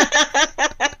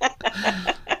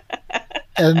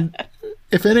 And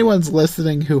if anyone's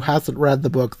listening who hasn't read the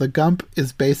book, the Gump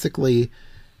is basically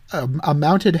a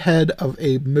mounted head of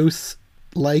a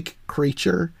moose-like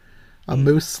creature, a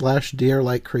moose /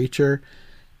 deer-like creature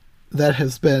that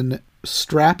has been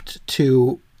strapped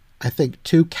to, I think,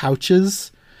 2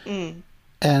 couches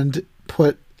and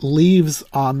put leaves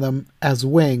on them as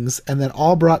wings, and then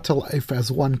all brought to life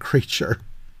as one creature.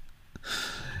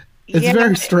 It's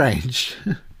very strange.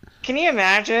 Can you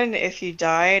imagine if you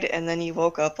died and then you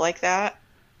woke up like that?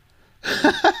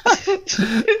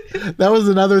 That was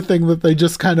another thing that they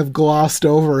just kind of glossed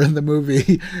over in the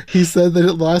movie. He said that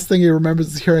the last thing he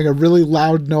remembers is hearing a really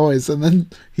loud noise, and then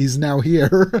he's now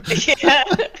here. Yeah.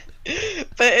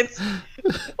 But it's,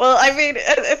 well, I mean,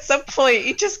 at some point,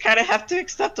 you just kind of have to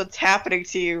accept what's happening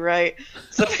to you, right?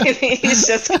 So maybe he's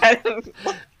just kind of.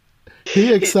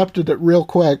 He accepted it real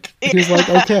quick. He's like,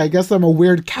 okay, I guess I'm a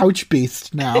weird couch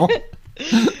beast now.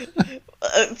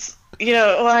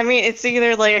 Well, I mean, it's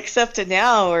either like accept it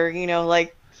now or,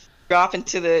 like drop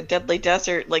into the deadly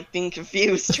desert, like being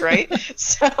confused, right?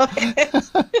 So,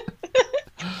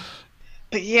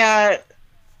 but yeah,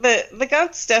 the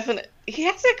Gunt's definitely, he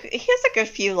has a good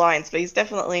few lines, but he's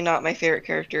definitely not my favorite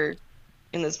character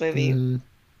in this movie. Mm.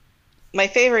 My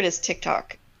favorite is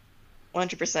TikTok,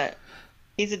 100%.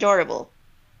 He's adorable.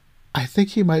 I think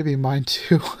he might be mine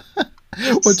too.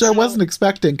 Which I wasn't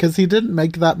expecting, because he didn't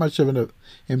make that much of an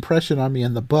impression on me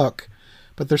in the book.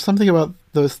 But there's something about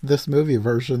this movie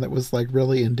version that was like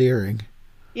really endearing.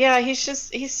 Yeah,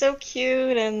 he's so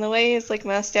cute, and the way his like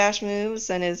mustache moves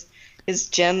and his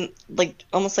gem, like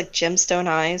almost like gemstone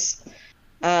eyes,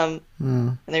 and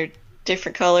they're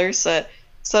different colors.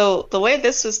 So the way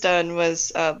this was done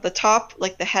was the top,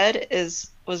 like the head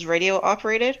was radio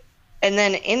operated, and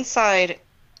then inside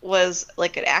was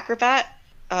like an acrobat.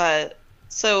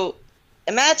 So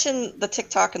imagine the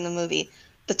TikTok in the movie.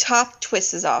 The top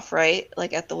twists off, right?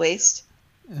 Like at the waist.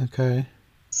 Okay.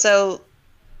 So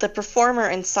the performer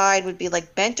inside would be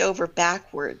like bent over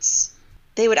backwards.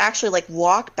 They would actually like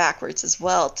walk backwards as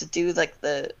well to do like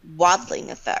the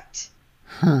waddling effect.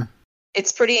 Huh.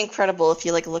 It's pretty incredible if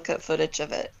you like look up footage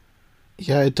of it.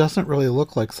 Yeah, it doesn't really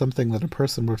look like something that a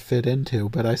person would fit into,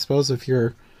 but I suppose if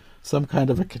you're some kind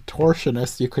of a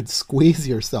contortionist, you could squeeze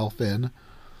yourself in.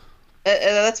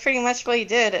 That's pretty much what he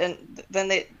did, and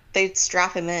then they'd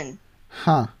strap him in.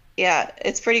 Huh. Yeah,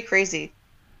 it's pretty crazy.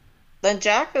 Then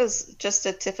Jack was just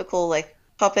a typical like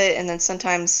puppet, and then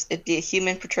sometimes it'd be a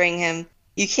human portraying him.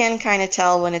 You can kind of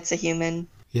tell when it's a human.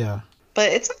 Yeah.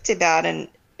 But it's not too bad, and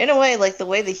in a way, like the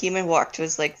way the human walked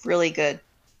was like really good.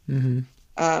 Mm-hmm.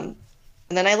 And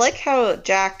then I like how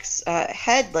Jack's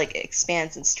head like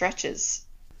expands and stretches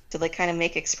to like kind of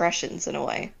make expressions in a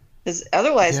way. Because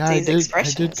otherwise, he's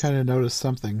expressionless. I did kind of notice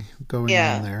something going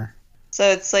on there. So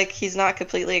it's like he's not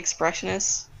completely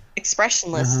expressionless.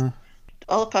 Uh-huh.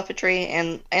 All the puppetry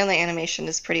and the animation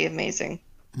is pretty amazing.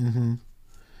 Mm-hmm.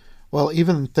 Well,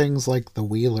 even things like the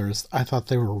Wheelers, I thought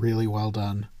they were really well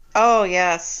done. Oh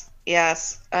yes.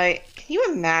 Can you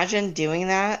imagine doing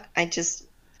that? I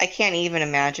can't even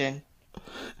imagine.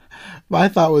 My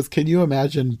thought was, can you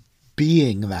imagine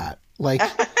being that? Like,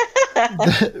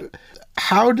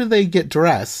 how do they get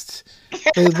dressed?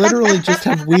 They literally just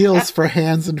have wheels for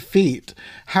hands and feet.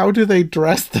 How do they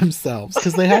dress themselves?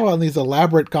 Because they have on these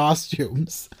elaborate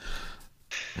costumes.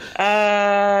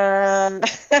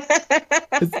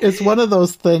 It's one of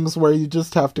those things where you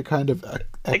just have to kind of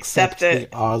accept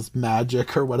it. The Oz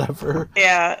magic or whatever.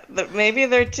 Yeah, maybe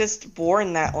they're just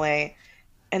born that way.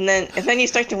 And then you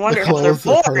start to wonder how they're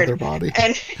born. Part of their body.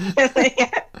 Yeah.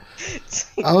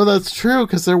 Oh, that's true,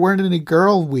 because there weren't any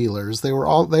girl Wheelers. They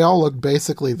all looked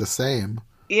basically the same.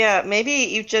 Yeah, maybe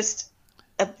you just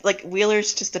like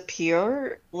Wheelers just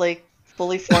appear like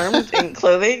fully formed in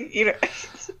clothing.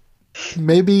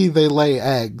 Maybe they lay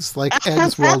eggs, like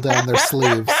eggs roll down their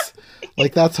sleeves.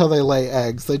 Like that's how they lay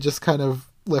eggs. They just kind of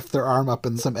lift their arm up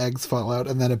and some eggs fall out,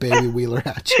 and then a baby Wheeler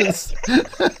hatches.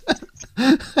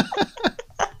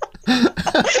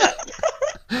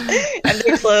 And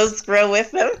their clothes grow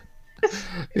with them.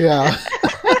 Yeah.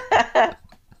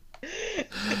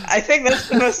 I think that's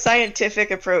the most scientific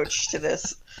approach to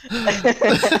this.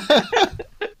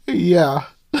 Yeah.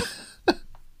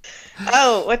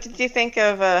 Oh, what did you think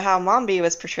of how Mombi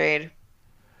was portrayed?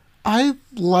 I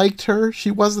liked her.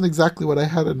 She wasn't exactly what I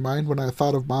had in mind when I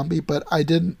thought of Mombi, but I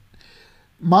didn't.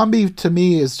 Mombi to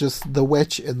me is just the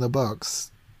witch in the books.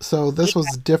 So this was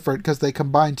different because they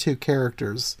combined two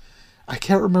characters. I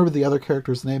can't remember the other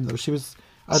character's name though. She was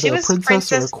either a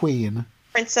princess or a queen.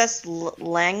 Princess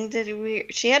Lang.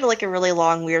 She had like a really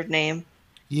long weird name.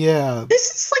 Yeah.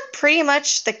 This is like pretty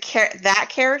much that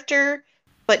character,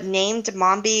 but named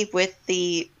Mombi with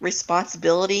the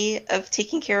responsibility of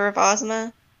taking care of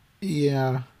Ozma.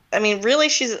 Yeah. I mean, really,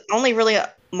 she's only really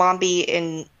Mombi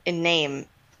in name.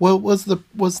 Well, was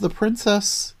the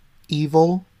princess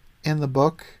evil in the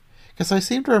book? Because I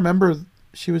seem to remember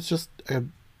she was just a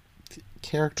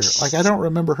character. Like, I don't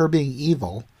remember her being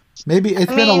evil. Maybe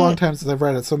it's been a long time since I've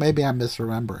read it, so maybe I'm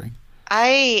misremembering.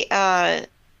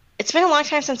 It's been a long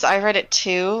time since I read it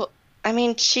too. I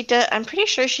mean, I'm pretty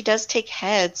sure she does take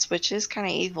heads, which is kind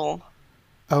of evil.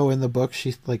 Oh, in the book,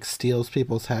 she like steals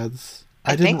people's heads.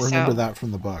 I I didn't think remember so. that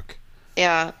from the book.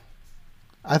 Yeah.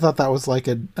 I thought that was like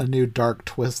a new dark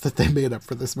twist that they made up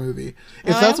for this movie.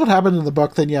 If Oh, that's what happened in the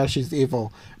book, then yeah, she's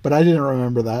evil. But I didn't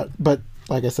remember that. But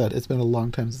like I said, it's been a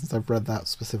long time since I've read that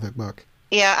specific book.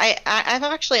 yeah. I've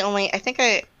actually only. I think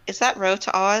I is that Road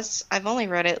to Oz. I've only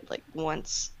read it like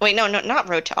once. Wait, no, no, not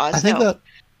Road to I Oz. think No. that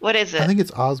What is I it? think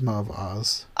it's Ozma of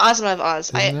Oz, Ozma of Oz.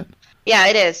 isn't it? Yeah,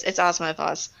 it is. It's Ozma of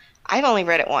Oz. I've only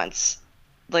read it once,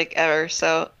 like ever.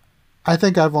 So I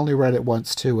think I've only read it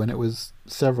once too, and it was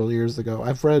several years ago.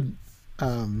 I've read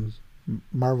um,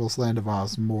 Marvel's Land of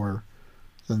Oz more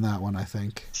than that one, I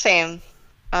think. same.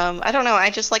 I don't know. I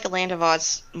just like A Land of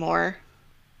Oz more.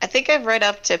 I think I've read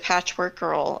up to Patchwork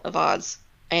Girl of Oz,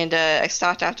 and I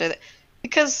stopped after that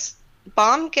because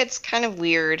Bomb gets kind of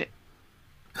weird.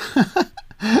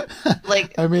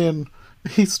 Like, I mean,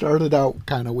 he started out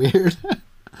kind of weird.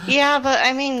 yeah, but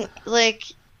I mean, like,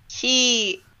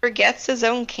 he forgets his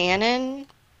own canon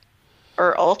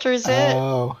or alters it.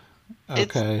 Oh,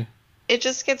 It's okay. it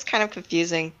just gets kind of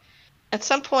confusing. At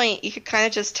some point, you could kind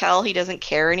of just tell he doesn't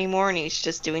care anymore, and he's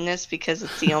just doing this because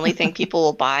it's the only thing people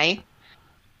will buy.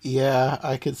 Yeah,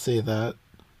 I could see that.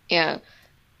 Yeah.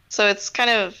 So it's kind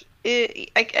of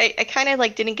I kind of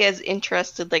like didn't get as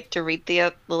interested like to read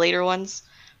the later ones,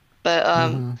 but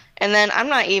Hmm. and then I'm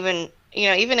not even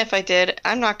even if I did,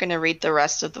 I'm not going to read the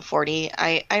rest of the 40.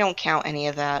 I don't count any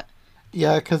of that.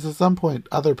 Yeah, because at some point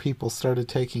other people started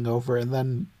taking over, and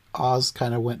then Oz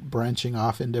kind of went branching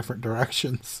off in different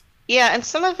directions. Yeah, and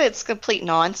some of it's complete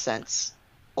nonsense.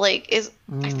 Like is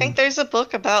I Mm, think there's a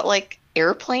book about like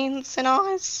airplanes in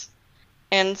Oz,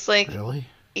 and it's like really?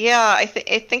 yeah, I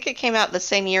think it came out the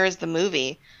same year as the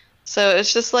movie. So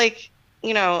it's just like,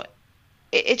 you know,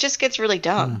 it just gets really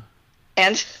Hmm. dumb.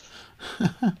 And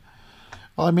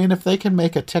Well, I mean, if they can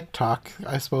make a TikTok,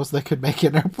 I suppose they could make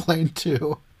an airplane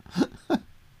too.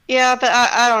 yeah, but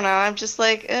I don't know. I'm just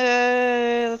like,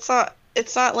 it's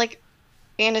not like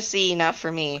fantasy enough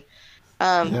for me.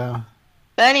 Um, Yeah.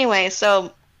 but anyway,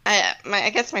 so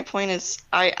I guess my point is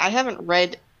I haven't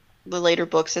read the later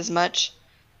books as much.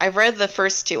 I've read the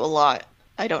first two a lot.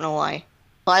 I don't know why.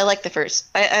 Well, I like the first.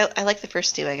 I like the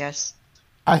first two, I guess.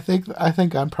 I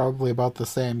think I'm probably about the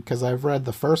same because I've read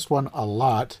the first one a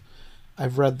lot.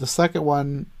 I've read the second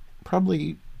one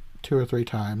probably two or three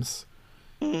times.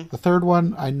 Mm, The third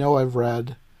one I know I've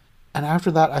read, and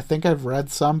after that I think I've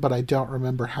read some, but I don't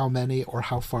remember how many or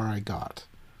how far I got.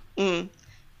 mm.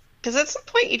 Because at some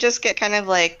point you just get kind of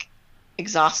like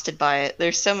exhausted by it.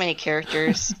 There's so many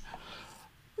characters.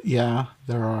 Yeah,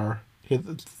 there are.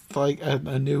 It's like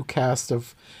a new cast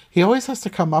of. He always has to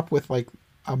come up with like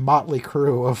a motley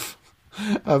crew of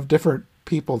of different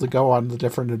people to go on the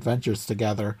different adventures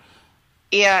together.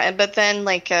 Yeah, but then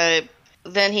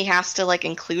then he has to like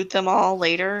include them all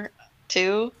later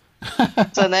too.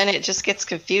 So then it just gets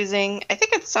confusing. I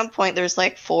think at some point there's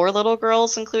like four little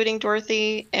girls, including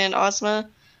Dorothy and Ozma,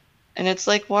 and it's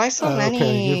like, why so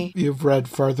Okay, many? you've read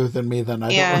farther than me. Then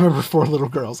I don't Yeah, remember four little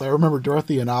girls. I remember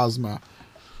Dorothy and Ozma.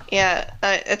 yeah.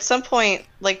 At some point,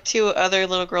 like two other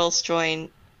little girls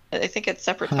join. I think at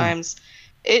separate Huh. times.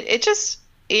 It just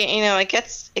it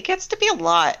gets to be a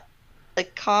lot.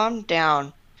 Like calm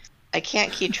down. I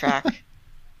can't keep track.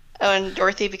 Oh, and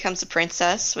Dorothy becomes a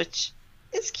princess, which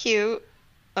is cute.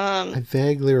 I Um,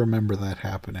 vaguely remember that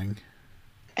happening.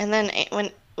 and then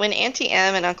when Auntie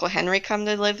Em and Uncle Henry come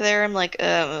to live there, I'm like,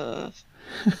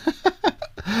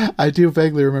 I do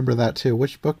vaguely remember that too.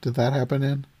 Which book did that happen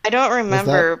in? I don't Was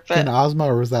that remember, in but Ozma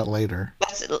or was that later?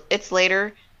 it's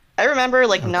later. I remember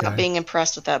like not Okay. being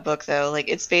impressed with that book though. Like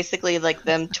it's basically like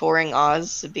them touring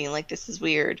Oz, and being like, this is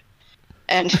weird,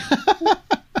 and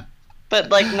but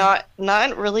like not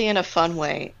really in a fun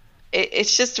way.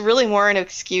 It's just really more an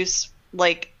excuse.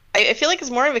 Like I feel like it's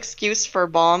more of an excuse for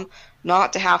Baum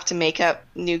not to have to make up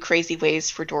new crazy ways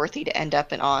for Dorothy to end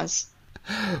up in Oz.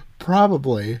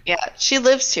 Probably. Yeah, she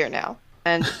lives here now,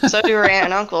 and so do her aunt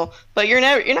and uncle. But you're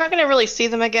not gonna really see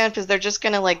them again because they're just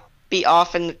gonna like be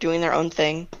off and doing their own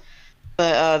thing.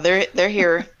 But they're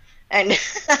here, and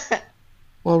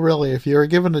Well, really, if you were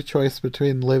given a choice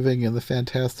between living in the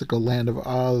fantastical land of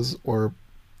Oz or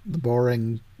the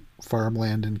boring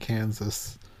farmland in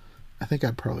Kansas, I think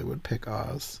I probably would pick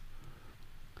Oz.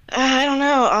 I don't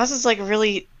know. Oz is like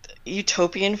really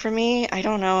utopian for me. I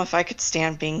don't know if I could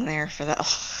stand being there for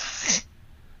that.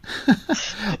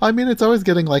 I mean, it's always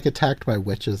getting like attacked by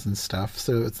witches and stuff,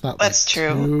 so it's not like That's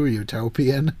true. too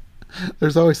utopian.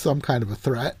 There's always some kind of a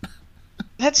threat.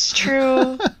 That's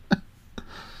true.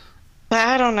 But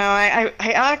I don't know.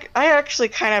 I actually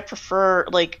kind of prefer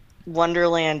like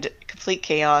Wonderland, complete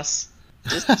chaos.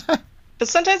 Just But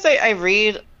sometimes I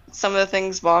read some of the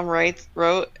things mom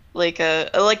wrote, like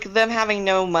them having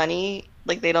no money,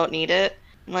 like they don't need it.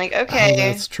 I'm like, Oh, okay,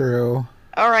 that's true.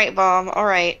 all right, mom, all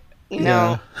right,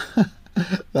 Yeah.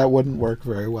 That wouldn't work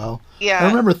very well. I yeah,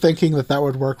 remember thinking that that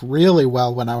would work really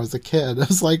well when I was a kid. I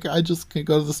was like, I just can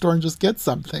go to the store and just get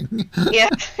something. yeah.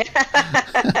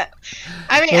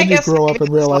 I mean, I Then you guess grow maybe up and that's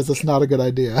what, realize it's not a good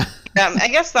idea. I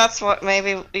guess that's what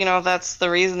maybe that's the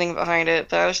reasoning behind it.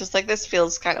 But I was just like, this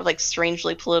feels kind of like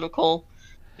strangely political.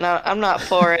 No, I'm not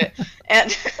for it.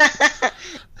 And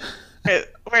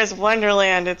whereas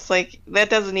Wonderland, it's like that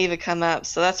doesn't even come up,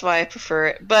 so that's why I prefer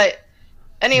it. But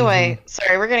Hmm. anyway,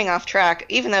 sorry, we're getting off track,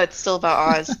 even though it's still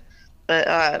about Oz.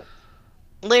 But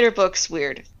later books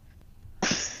weird.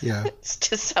 Yeah.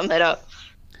 To sum it up.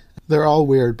 They're all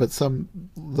weird, but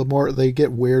the more they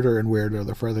get weirder and weirder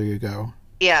the further you go.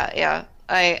 Yeah, yeah.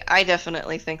 I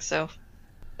definitely think so.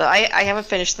 But I haven't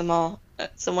finished them all.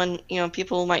 Someone,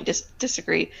 people might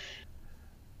disagree.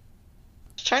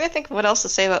 Trying to think of what else to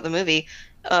say about the movie.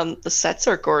 The sets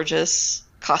are gorgeous.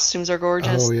 Costumes are Oh,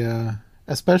 gorgeous. yeah.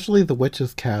 Especially the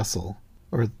witch's castle,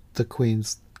 or the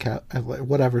queen's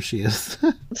whatever she is.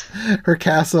 Her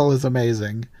castle is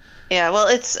amazing. Yeah, well,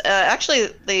 it's actually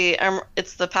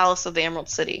it's the Palace of the Emerald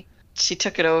City. She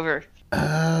took it over.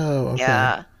 Oh, okay.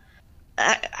 Yeah.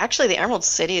 Actually, the Emerald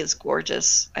City is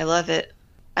gorgeous. I love it.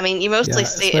 I mean, you mostly Yeah,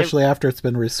 see it. especially after it's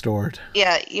been restored.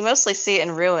 Yeah, you mostly see it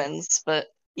in ruins,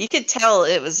 but you could tell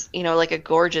it was, like a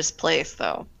gorgeous place,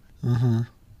 though. Uh-huh.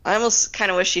 I almost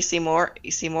kind of wish you see more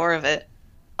of it.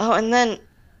 Oh, and then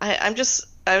I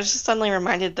was just suddenly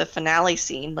reminded the finale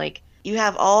scene. Like, you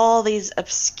have all these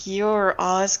obscure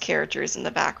Oz characters in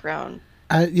the background.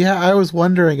 Yeah, I was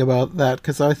wondering about that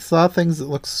because I saw things that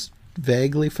looks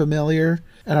vaguely familiar,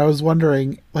 and I was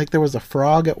wondering, like, there was a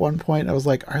frog at one point. I was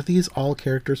like, are these all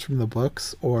characters from the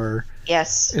books, or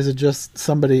Yes. is it just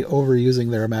somebody overusing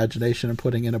their imagination and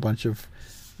putting in a bunch of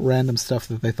random stuff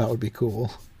that they thought would be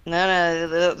cool? No,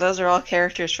 no, those are all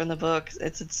characters from the book.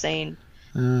 It's insane.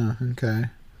 Oh, okay.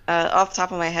 Off the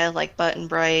top of my head, like Button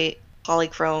Bright,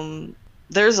 Polychrome,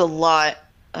 there's a lot.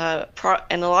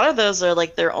 And a lot of those are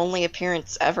like their only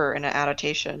appearance ever in an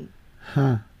adaptation.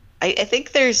 Huh. I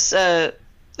think there's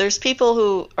people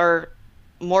who are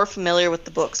more familiar with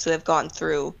the books who have gone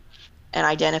through and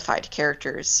identified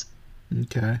characters.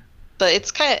 Okay. But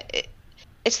it's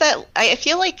that I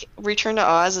feel like Return to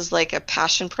Oz is like a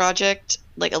passion project,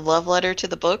 like a love letter to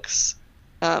the books.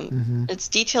 Mm-hmm. It's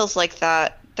details like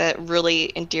that that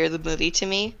really endear the movie to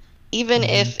me, even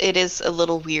Mm-hmm. if it is a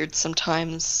little weird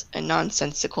sometimes and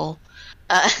nonsensical.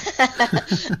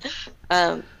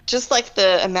 Uh, just like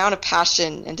the amount of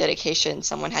passion and dedication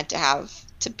someone had to have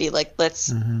to be like,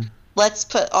 Mm-hmm. let's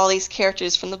put all these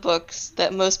characters from the books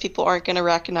that most people aren't going to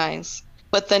recognize,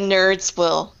 but the nerds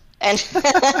will. And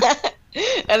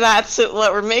and that's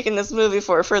what we're making this movie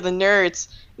for the nerds,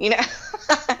 you know.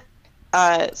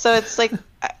 So it's like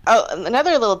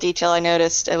another little detail I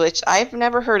noticed, which I've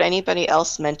never heard anybody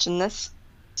else mention this.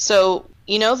 So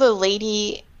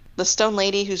the stone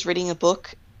lady who's reading a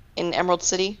book in Emerald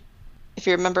City, if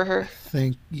you remember her.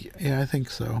 Yeah, I think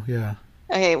so. Yeah.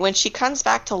 Okay, when she comes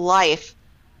back to life,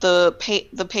 the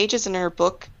pages in her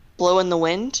book blow in the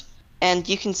wind, and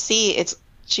you can see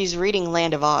she's reading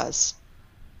Land of Oz.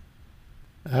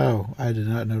 Oh, I did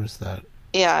not notice that.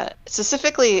 Yeah,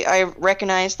 specifically, I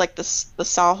recognized like the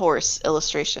sawhorse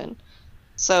illustration.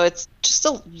 So it's just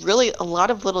a lot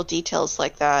of little details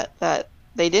like that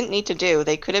they didn't need to do.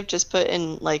 They could have just put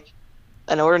in like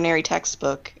an ordinary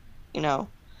textbook, you know,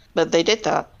 but they did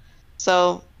that.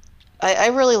 So I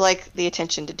really like the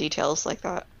attention to details like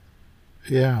that.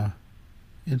 Yeah.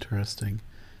 Interesting.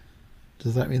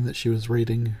 Does that mean that she was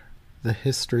reading the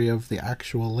history of the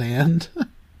actual land?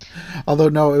 Although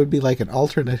no, it would be like an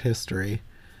alternate history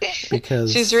She's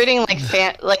because reading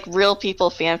like real people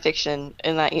fan fiction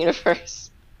in that universe.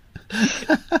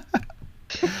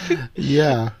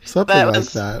 yeah, something That like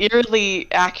was that. eerily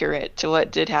accurate to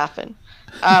what did happen.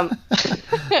 Um,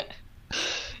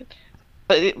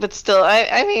 but still,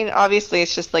 I mean, obviously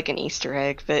it's just like an Easter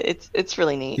egg, but it's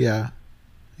really neat. Yeah.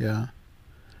 Yeah.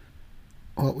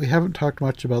 Well, we haven't talked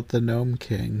much about the Gnome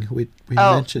King. We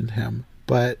Oh, mentioned him,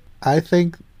 but I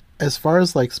think as far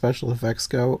as like special effects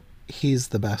go, he's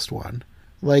the best one.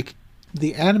 Like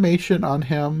the animation on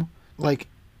him, like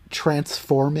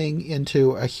transforming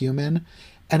into a human,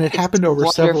 and it it's happened over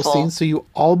several wonderful. scenes, so you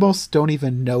almost don't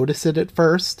even notice it at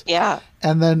first. Yeah.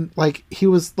 And then like he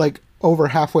was like over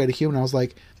halfway to human. I was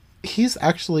like, he's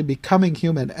actually becoming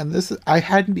human, and I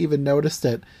hadn't even noticed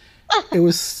it. It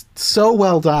was so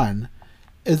well done.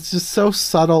 It's just so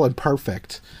subtle and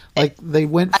perfect. Like they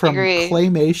went I from agree.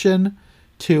 claymation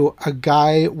to a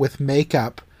guy with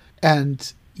makeup,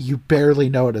 and you barely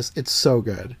notice. It's so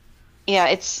good. Yeah,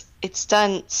 it's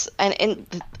done,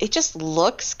 and it just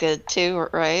looks good too,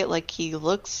 right? Like he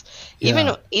looks,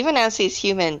 Yeah. even as he's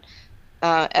human,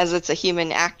 as it's a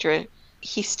human actor,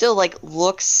 he still like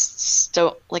looks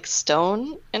like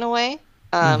stone in a way.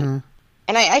 Mm-hmm.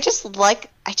 And I just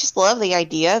love the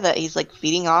idea that he's like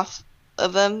feeding off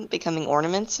of them, becoming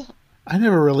ornaments. I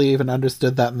never really even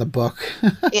understood that in the book.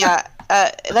 Yeah,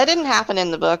 that didn't happen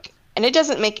in the book, and it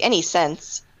doesn't make any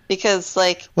sense because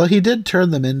like, Well, he did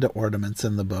turn them into ornaments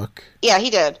in the book. yeah, he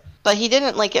did, but he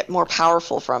didn't like get more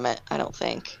powerful from it, I don't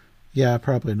think. Yeah,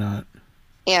 probably not.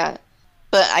 Yeah.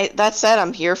 But that said,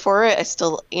 I'm here for it. I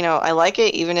still, I like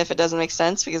it, even if it doesn't make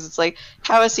sense, because it's like,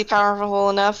 how is he powerful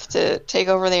enough to take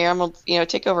over the Emerald,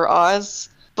 take over Oz,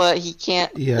 but he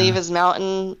can't leave his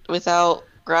mountain without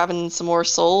grabbing some more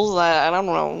souls? I don't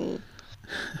know.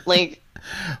 Like,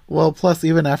 well, plus,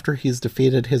 even after he's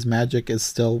defeated, his magic is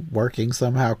still working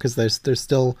somehow, because they're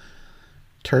still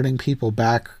turning people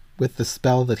back with the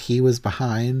spell that he was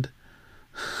behind.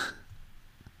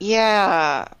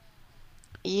 Yeah.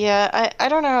 Yeah, I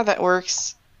don't know how that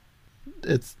works.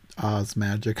 It's Oz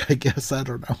magic, I guess. I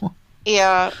don't know.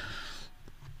 Yeah.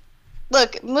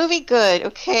 Look, movie good,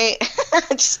 okay?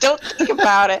 Just don't think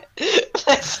about it.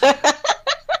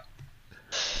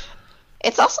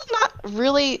 It's also not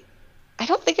really... I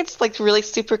don't think it's like really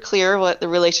super clear what the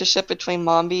relationship between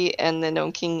Mombi and the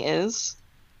Gnome King is.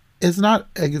 It's not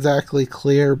exactly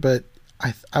clear, but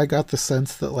I got the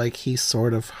sense that like he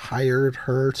sort of hired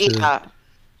her to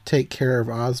take care of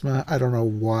Ozma. I don't know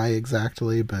why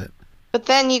exactly, but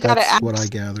then you gotta ask. What I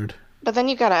gathered. But then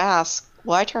you gotta ask,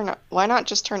 why not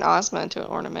just turn Ozma into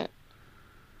an ornament?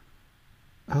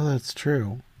 Oh, that's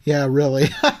true. Yeah, really.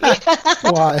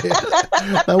 Why?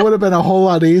 That would have been a whole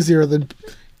lot easier than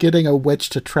getting a witch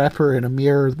to trap her in a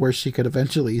mirror where she could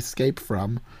eventually escape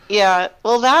from. Yeah,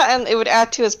 well, that, and it would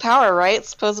add to his power, right?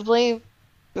 Supposedly,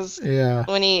 because yeah,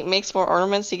 when he makes more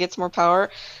ornaments, he gets more power.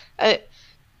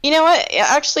 You know what?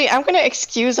 Actually, I'm gonna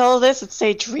excuse all of this and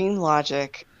say dream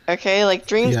logic. Okay, like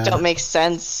dreams don't make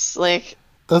sense. Like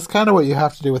that's kind of what you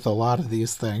have to do with a lot of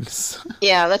these things.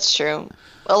 Yeah, that's true.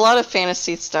 A lot of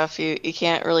fantasy stuff, you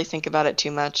can't really think about it too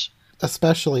much.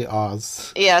 Especially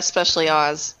Oz. Yeah, especially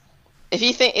Oz. If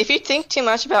you think too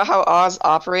much about how Oz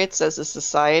operates as a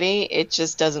society, it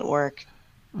just doesn't work.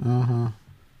 Uh-huh.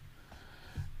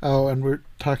 Oh, and we're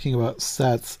talking about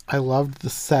sets. I loved the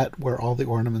set where all the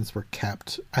ornaments were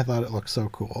kept. I thought it looked so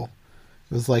cool.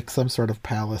 It was like some sort of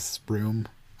palace room.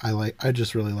 I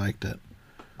just really liked it.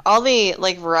 All the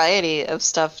like variety of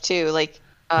stuff too. Like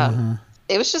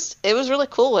it was really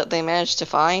cool what they managed to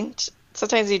find.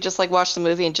 Sometimes you just like watch the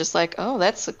movie and just like, oh,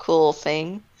 that's a cool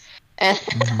thing. And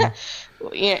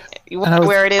you wonder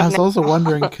where it is. I was also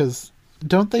wondering because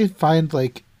don't they find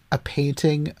like a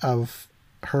painting of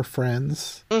her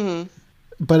friends? Mm-hmm.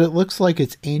 But it looks like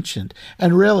it's ancient.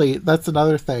 And really, that's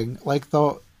another thing. Like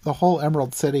the whole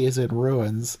Emerald City is in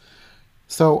ruins.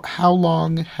 So how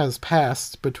long has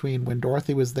passed between when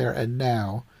Dorothy was there and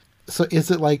now? So is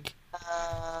it like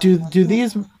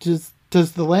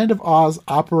does the Land of Oz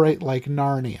operate like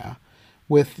Narnia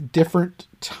with different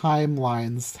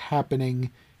timelines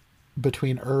happening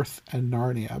between Earth and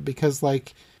Narnia? Because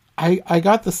like I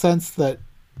got the sense that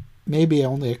maybe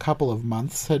only a couple of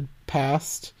months had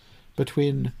passed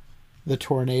between the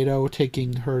tornado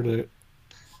taking her to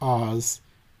Oz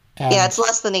and it's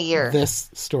less than a year. This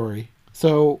story.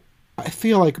 So I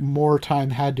feel like more time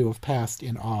had to have passed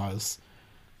in Oz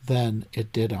than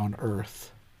it did on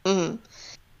Earth. Mm-hmm.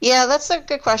 Yeah, that's a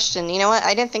good question. You know what?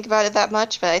 I didn't think about it that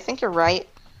much, but I think you're right.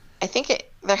 I think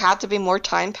there had to be more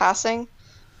time passing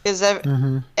because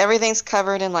everything's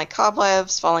covered in like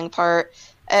cobwebs, falling apart.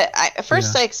 At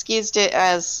first, I excused it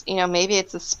as maybe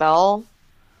it's a spell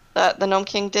that the Gnome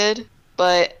King did,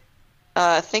 but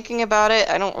thinking about it,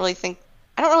 I don't really think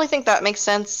that makes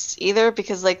sense either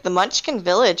because like the Munchkin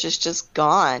village is just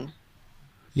gone.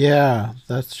 Yeah,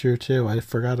 that's true too. I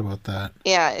forgot about that.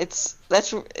 Yeah,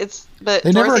 but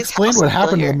they never explained what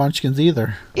happened to the Munchkins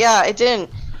either. Yeah, it didn't.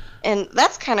 And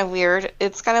that's kind of weird.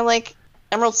 It's kind of like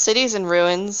Emerald City's in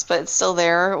ruins, but it's still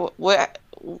there.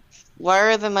 Why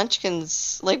are the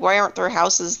Munchkins, like, why aren't their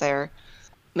houses there?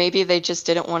 Maybe they just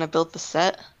didn't want to build the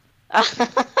set.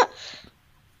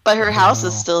 But her house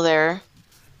is still there.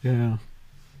 Yeah.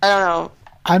 I don't know.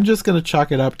 I'm just going to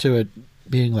chalk it up to it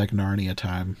being like Narnia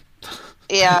time.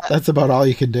 Yeah. That's about all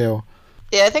you can do.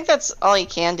 Yeah, I think that's all you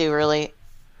can do, really.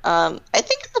 I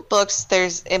think in the books,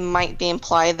 it might be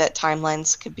implied that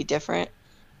timelines could be different,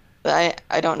 but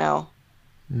I don't know.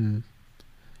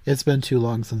 It's been too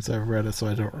long since I've read it, so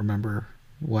I don't remember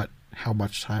how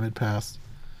much time had passed.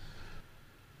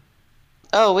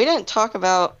 Oh, we didn't talk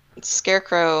about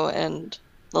Scarecrow and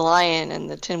the Lion and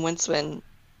the Tin Windsman.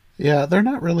 Yeah, they're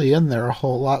not really in there a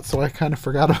whole lot, so I kind of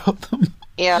forgot about them.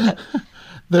 Yeah.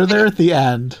 They're there at the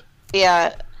end.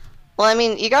 Yeah. Well, I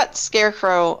mean, you got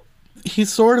Scarecrow.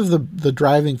 He's sort of the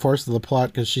driving force of the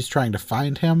plot because she's trying to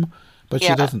find him, but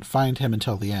she doesn't find him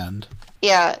until the end.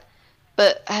 Yeah,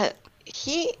 but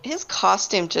his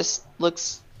costume just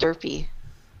looks derpy.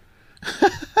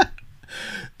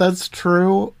 That's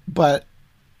true, but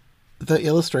the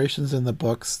illustrations in the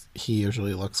books, he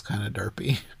usually looks kind of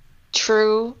derpy.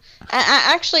 True.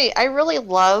 I really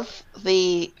love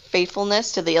the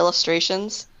faithfulness to the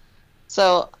illustrations.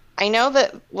 So I know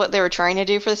that what they were trying to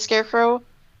do for the Scarecrow,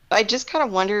 but I just kind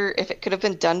of wonder if it could have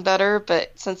been done better.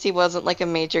 But since he wasn't like a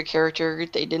major character,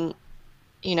 they didn't,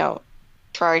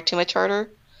 try too much harder.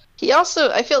 He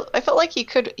also, I felt like he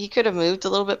could have moved a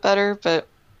little bit better, but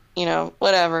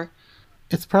whatever.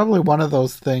 It's probably one of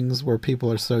those things where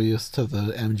people are so used to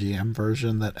the MGM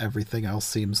version that everything else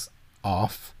seems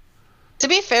off. To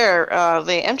be fair,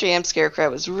 the MGM Scarecrow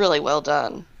was really well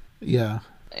done. Yeah.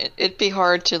 It'd be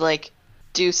hard to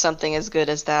do something as good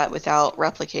as that without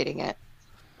replicating it.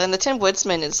 And the Tin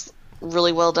Woodsman is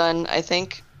really well done, I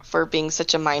think, for being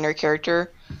such a minor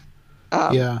character.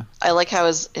 Yeah. I like how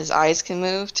his eyes can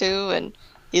move too, and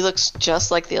he looks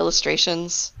just like the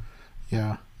illustrations.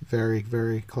 Yeah. Very,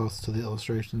 very close to the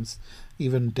illustrations,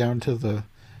 even down to the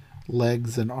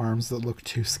legs and arms that look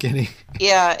too skinny.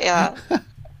 Yeah.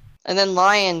 And then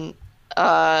Lion,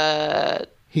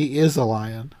 he is a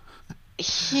lion.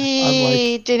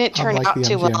 He didn't turn out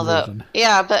too well, though.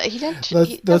 Yeah, but he didn't.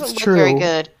 He doesn't look very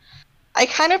good. I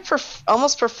kind of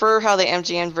almost prefer how the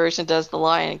MGM version does the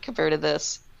lion compared to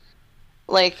this.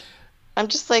 I'm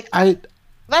just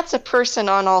that's a person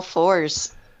on all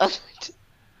fours.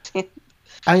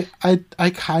 I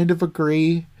kind of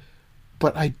agree,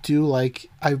 but I do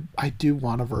I do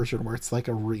want a version where it's like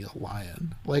a real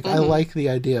lion. I like the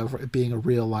idea of it being a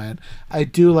real lion. I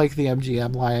do like the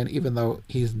MGM lion, even though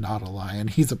he's not a lion.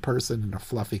 He's a person in a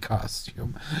fluffy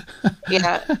costume.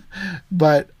 Yeah.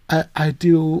 But I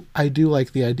do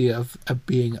like the idea of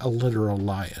being a literal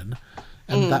lion.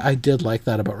 And I did like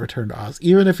that about Return to Oz.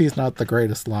 Even if he's not the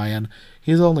greatest lion,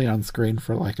 he's only on screen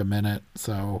for a minute,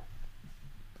 so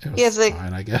it was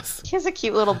fine, I guess. He has a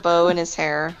cute little bow in his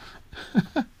hair.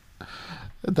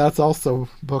 That's also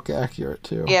book accurate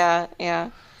too. Yeah.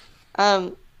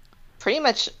 Pretty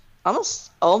much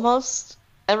almost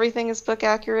everything is book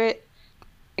accurate,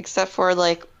 except for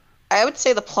I would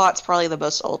say the plot's probably the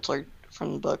most altered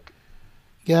from the book.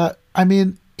 Yeah, I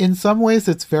mean, in some ways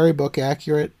it's very book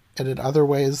accurate, and in other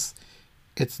ways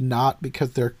it's not,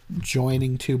 because they're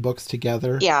joining two books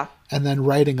together. Yeah. And then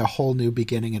writing a whole new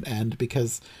beginning and end,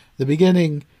 because the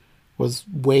beginning was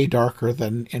way darker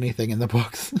than anything in the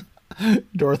books.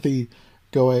 Dorothy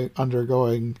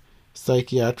undergoing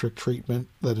psychiatric treatment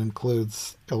that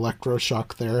includes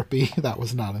electroshock therapy. That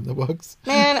was not in the books.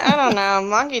 Man, I don't know.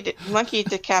 Monkey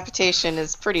decapitation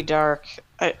is pretty dark.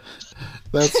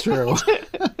 That's true.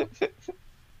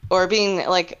 Or being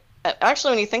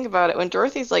actually, when you think about it, when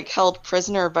Dorothy's held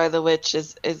prisoner by the witch,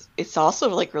 it's also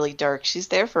really dark. She's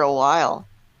there for a while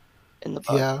in the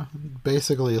book. Yeah,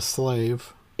 basically a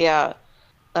slave. Yeah,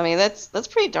 I mean that's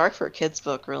pretty dark for a kid's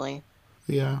book, really.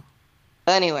 Yeah.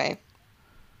 Anyway,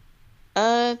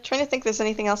 trying to think if there's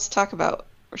anything else to talk about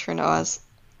Return to Oz.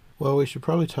 Well, we should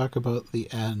probably talk about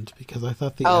the end, because I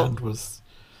thought the end was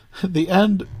the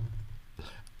end.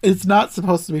 It's not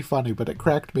supposed to be funny, but it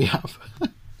cracked me up.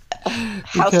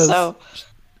 How so?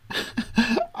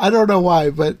 I don't know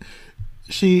why, but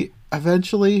she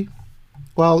eventually,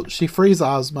 she frees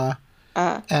Ozma,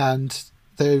 and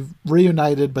they've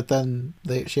reunited, but then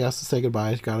she has to say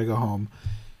goodbye. She's got to go home.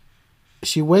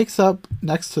 She wakes up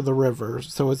next to the river,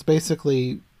 so it's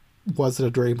basically, was it a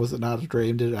dream? Was it not a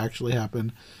dream? Did it actually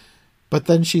happen? But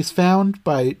then she's found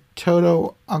by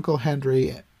Toto, Uncle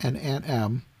Henry, and Aunt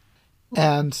Em.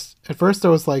 And at first I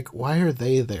was like, why are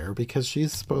they there? Because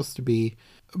she's supposed to be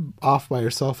off by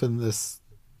herself in this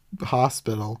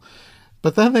hospital.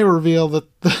 But then they reveal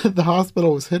that the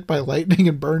hospital was hit by lightning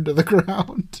and burned to the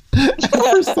ground. And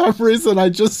for some reason, I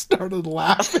just started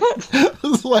laughing. I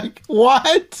was like,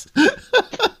 what?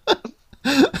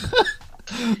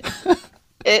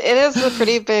 It is a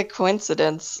pretty big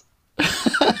coincidence.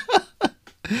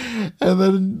 And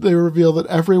then they reveal that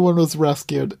everyone was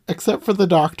rescued, except for the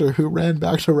doctor, who ran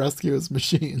back to rescue his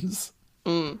machines.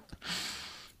 And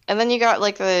then you got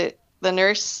the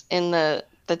nurse in the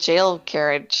jail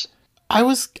carriage. I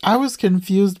was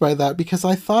confused by that, because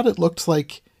I thought it looked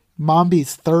like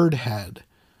Mombi's third head.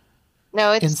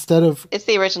 No, instead of it's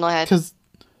the original head. because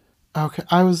okay,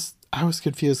 I was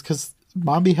confused because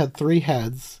Mombi had 3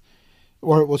 heads,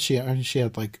 or well, she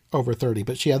had like over 30,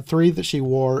 but she had 3 that she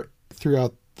wore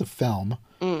throughout the film,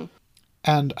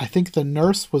 and I think the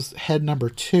nurse was head number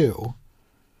 2.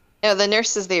 No, the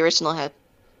nurse is the original head.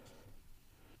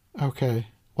 Okay.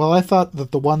 Well, I thought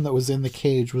that the one that was in the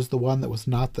cage was the one that was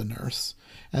not the nurse,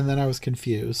 and then I was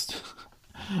confused.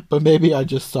 But maybe I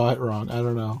just saw it wrong. I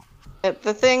don't know.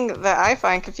 The thing that I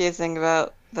find confusing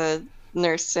about the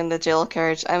nurse in the jail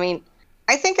carriage, I mean,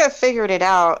 I think I've figured it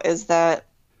out, is that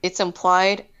it's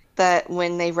implied that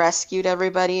when they rescued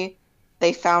everybody,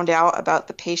 they found out about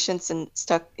the patients and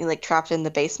stuck, like, trapped in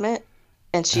the basement,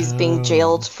 and she's being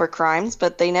jailed for crimes,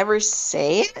 but they never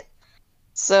say it.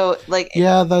 So, like,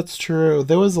 Yeah, that's true.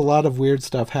 There was a lot of weird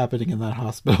stuff happening in that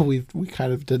hospital we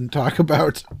kind of didn't talk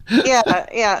about.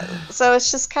 yeah. So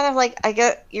it's just kind of like, I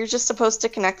get you're just supposed to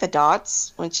connect the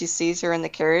dots when she sees her in the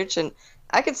carriage, and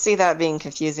I could see that being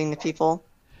confusing to people.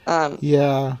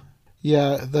 Yeah.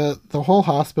 Yeah, the whole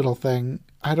hospital thing,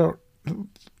 I don't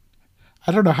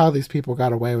know how these people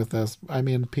got away with this. I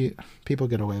mean, people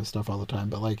get away with stuff all the time,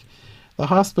 but like the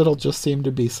hospital just seemed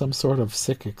to be some sort of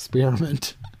sick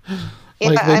experiment. Yeah,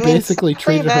 Like they I mean, basically sadly,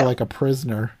 treated her like a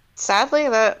prisoner. sadly,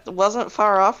 that wasn't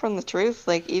far off from the truth.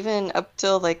 Like, even up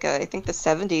till, like, I think the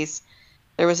 70s,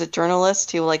 there was a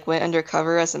journalist who, like, went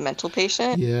undercover as a mental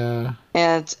patient, Yeah.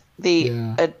 and the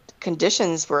Yeah.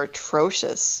 conditions were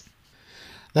atrocious.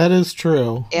 That is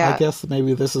true. I Yeah, guess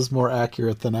maybe this is more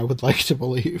accurate than I would like to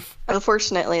believe.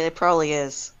 unfortunately, it probably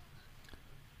is.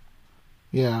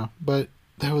 Yeah, but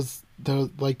there was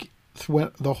like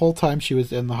the whole time she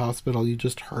was in the hospital, you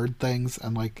just heard things,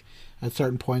 and like at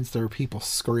certain points there were people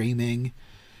screaming,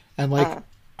 and like Uh,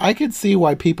 I could see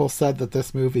why people said that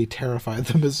this movie terrified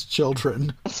them as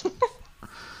children.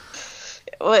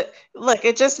 look,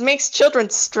 it just makes children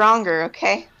stronger,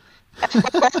 okay?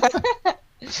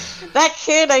 That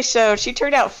kid I showed, she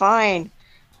turned out fine.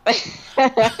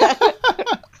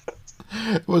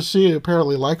 Well, she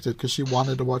apparently liked it because she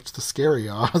wanted to watch the scary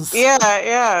Oz.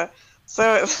 Yeah.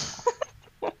 So,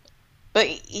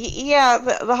 but yeah,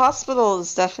 the hospital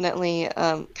is definitely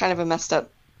kind of a messed up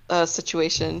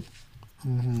situation.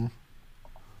 Hmm.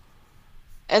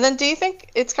 And then, do you think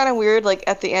it's kind of weird, like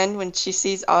at the end when she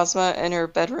sees Ozma in her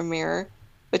bedroom mirror,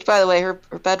 which, by the way, her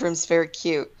bedroom's very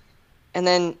cute, and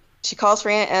then she calls for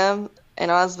Aunt Em, and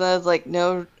Ozma's like,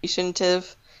 "No, you shouldn't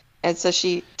have," and so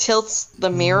she tilts the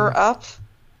mirror up,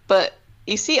 but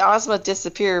you see Ozma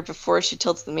disappear before she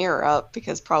tilts the mirror up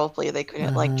because probably they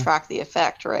couldn't like Uh-huh. track the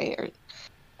effect, right?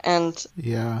 And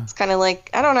Yeah. it's kind of like,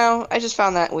 I don't know, I just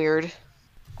found that weird.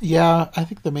 Yeah, I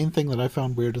think the main thing that I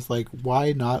found weird is like,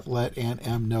 why not let Aunt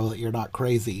Em know that you're not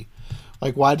crazy?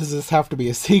 Like, why does this have to be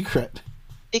a secret?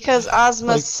 Because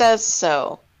Ozma Like, says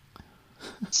so.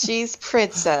 She's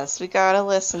princess. We gotta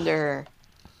listen to her.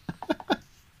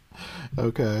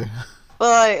 okay.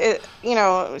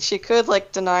 Well, she could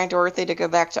like deny Dorothy to go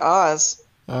back to Oz.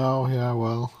 Oh, yeah,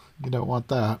 well, you don't want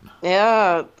that.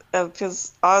 Yeah,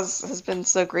 because Oz has been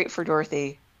so great for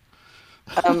Dorothy.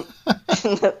 Um,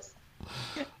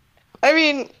 I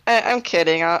mean, I'm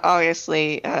kidding.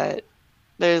 Obviously,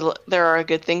 there are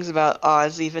good things about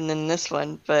Oz even in this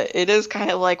one, but it is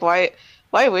kind of like, why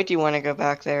would you want to go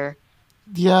back there?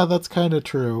 Yeah, that's kind of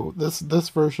true. This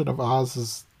version of Oz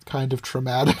is kind of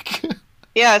traumatic.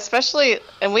 Yeah, especially,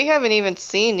 and we haven't even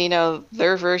seen,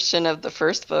 their version of the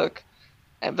first book.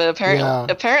 But Yeah.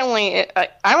 apparently,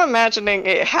 I'm imagining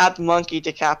it had monkey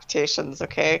decapitations.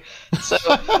 Okay, so,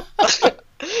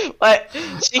 but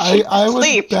she can't I would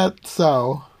sleep. bet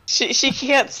so. She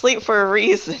can't sleep for a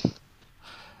reason.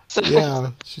 So,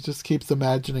 Yeah, she just keeps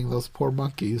imagining those poor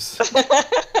monkeys.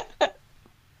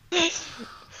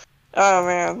 oh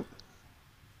man,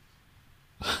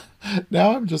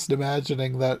 Now I'm just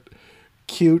imagining that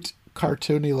cute,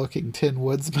 cartoony looking Tin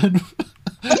Woodsman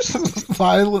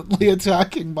violently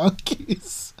attacking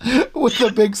monkeys with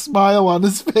a big smile on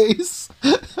his face.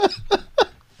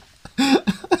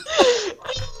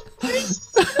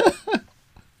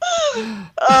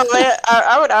 oh man,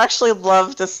 I would actually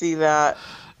love to see that.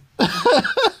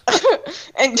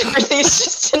 And Dorothy's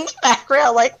just in the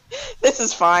background, like, this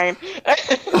is fine. I'm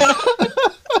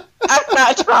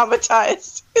not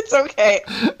traumatized. It's okay.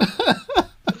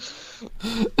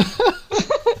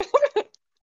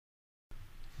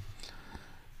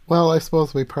 Well, I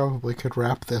suppose we probably could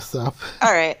wrap this up.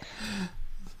 All right.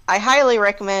 I highly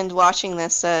recommend watching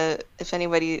this if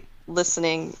anybody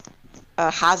listening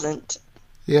hasn't.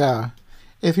 Yeah.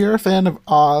 If you're a fan of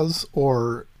Oz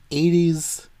or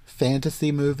 80s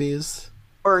fantasy movies,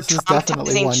 Or this is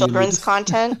definitely traumatizing one you need children's to...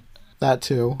 content. that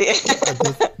too.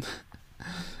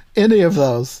 Any of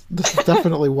those. This is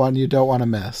definitely one you don't want to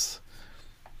miss.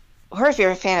 Or if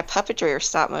you're a fan of puppetry or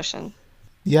stop motion.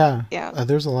 Yeah. Yeah.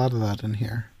 There's a lot of that in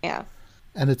here. Yeah.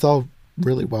 And it's all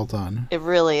really well done. It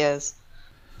really is.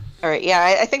 All right.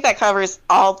 Yeah, I think that covers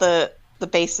all the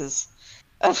bases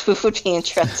of who would be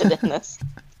interested in this.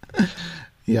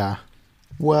 Yeah.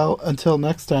 Well, until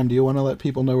next time, do you want to let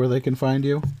people know where they can find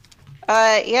you?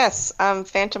 Yes.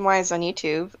 Phantom Wise on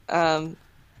YouTube.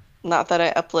 Not that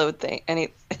I upload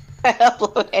I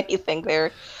upload anything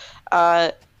there.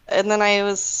 And then I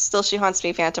was Still She Haunts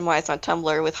Me Phantom Wise on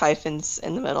Tumblr with hyphens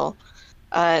in the middle.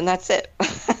 And that's it.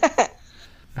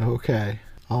 Okay.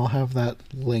 I'll have that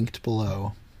linked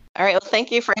below. All right. Well,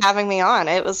 thank you for having me on.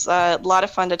 It was a lot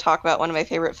of fun to talk about one of my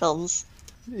favorite films.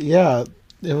 Yeah,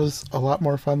 it was a lot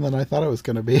more fun than I thought it was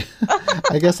going to be.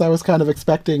 I guess I was kind of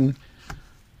expecting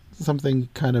something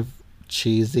kind of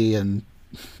cheesy and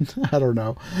I don't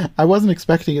know. I wasn't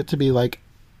expecting it to be, like,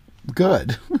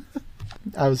 good.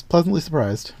 I was pleasantly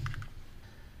surprised.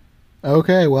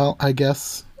 Okay, well, I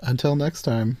guess until next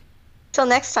time. Till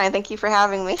next time, thank you for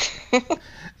having me.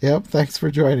 Yep, thanks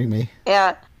for joining me.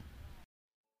 Yeah.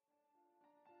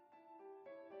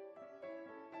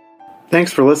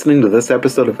 Thanks for listening to this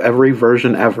episode of Every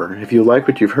Version Ever. If you like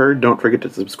what you've heard, don't forget to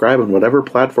subscribe on whatever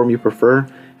platform you prefer,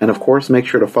 and of course make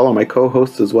sure to follow my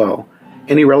co-hosts as well.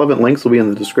 Any relevant links will be in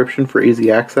the description for easy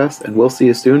access, and we'll see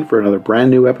you soon for another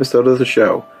brand new episode of the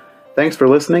show. Thanks for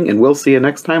listening, and we'll see you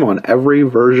next time on Every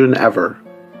Version Ever.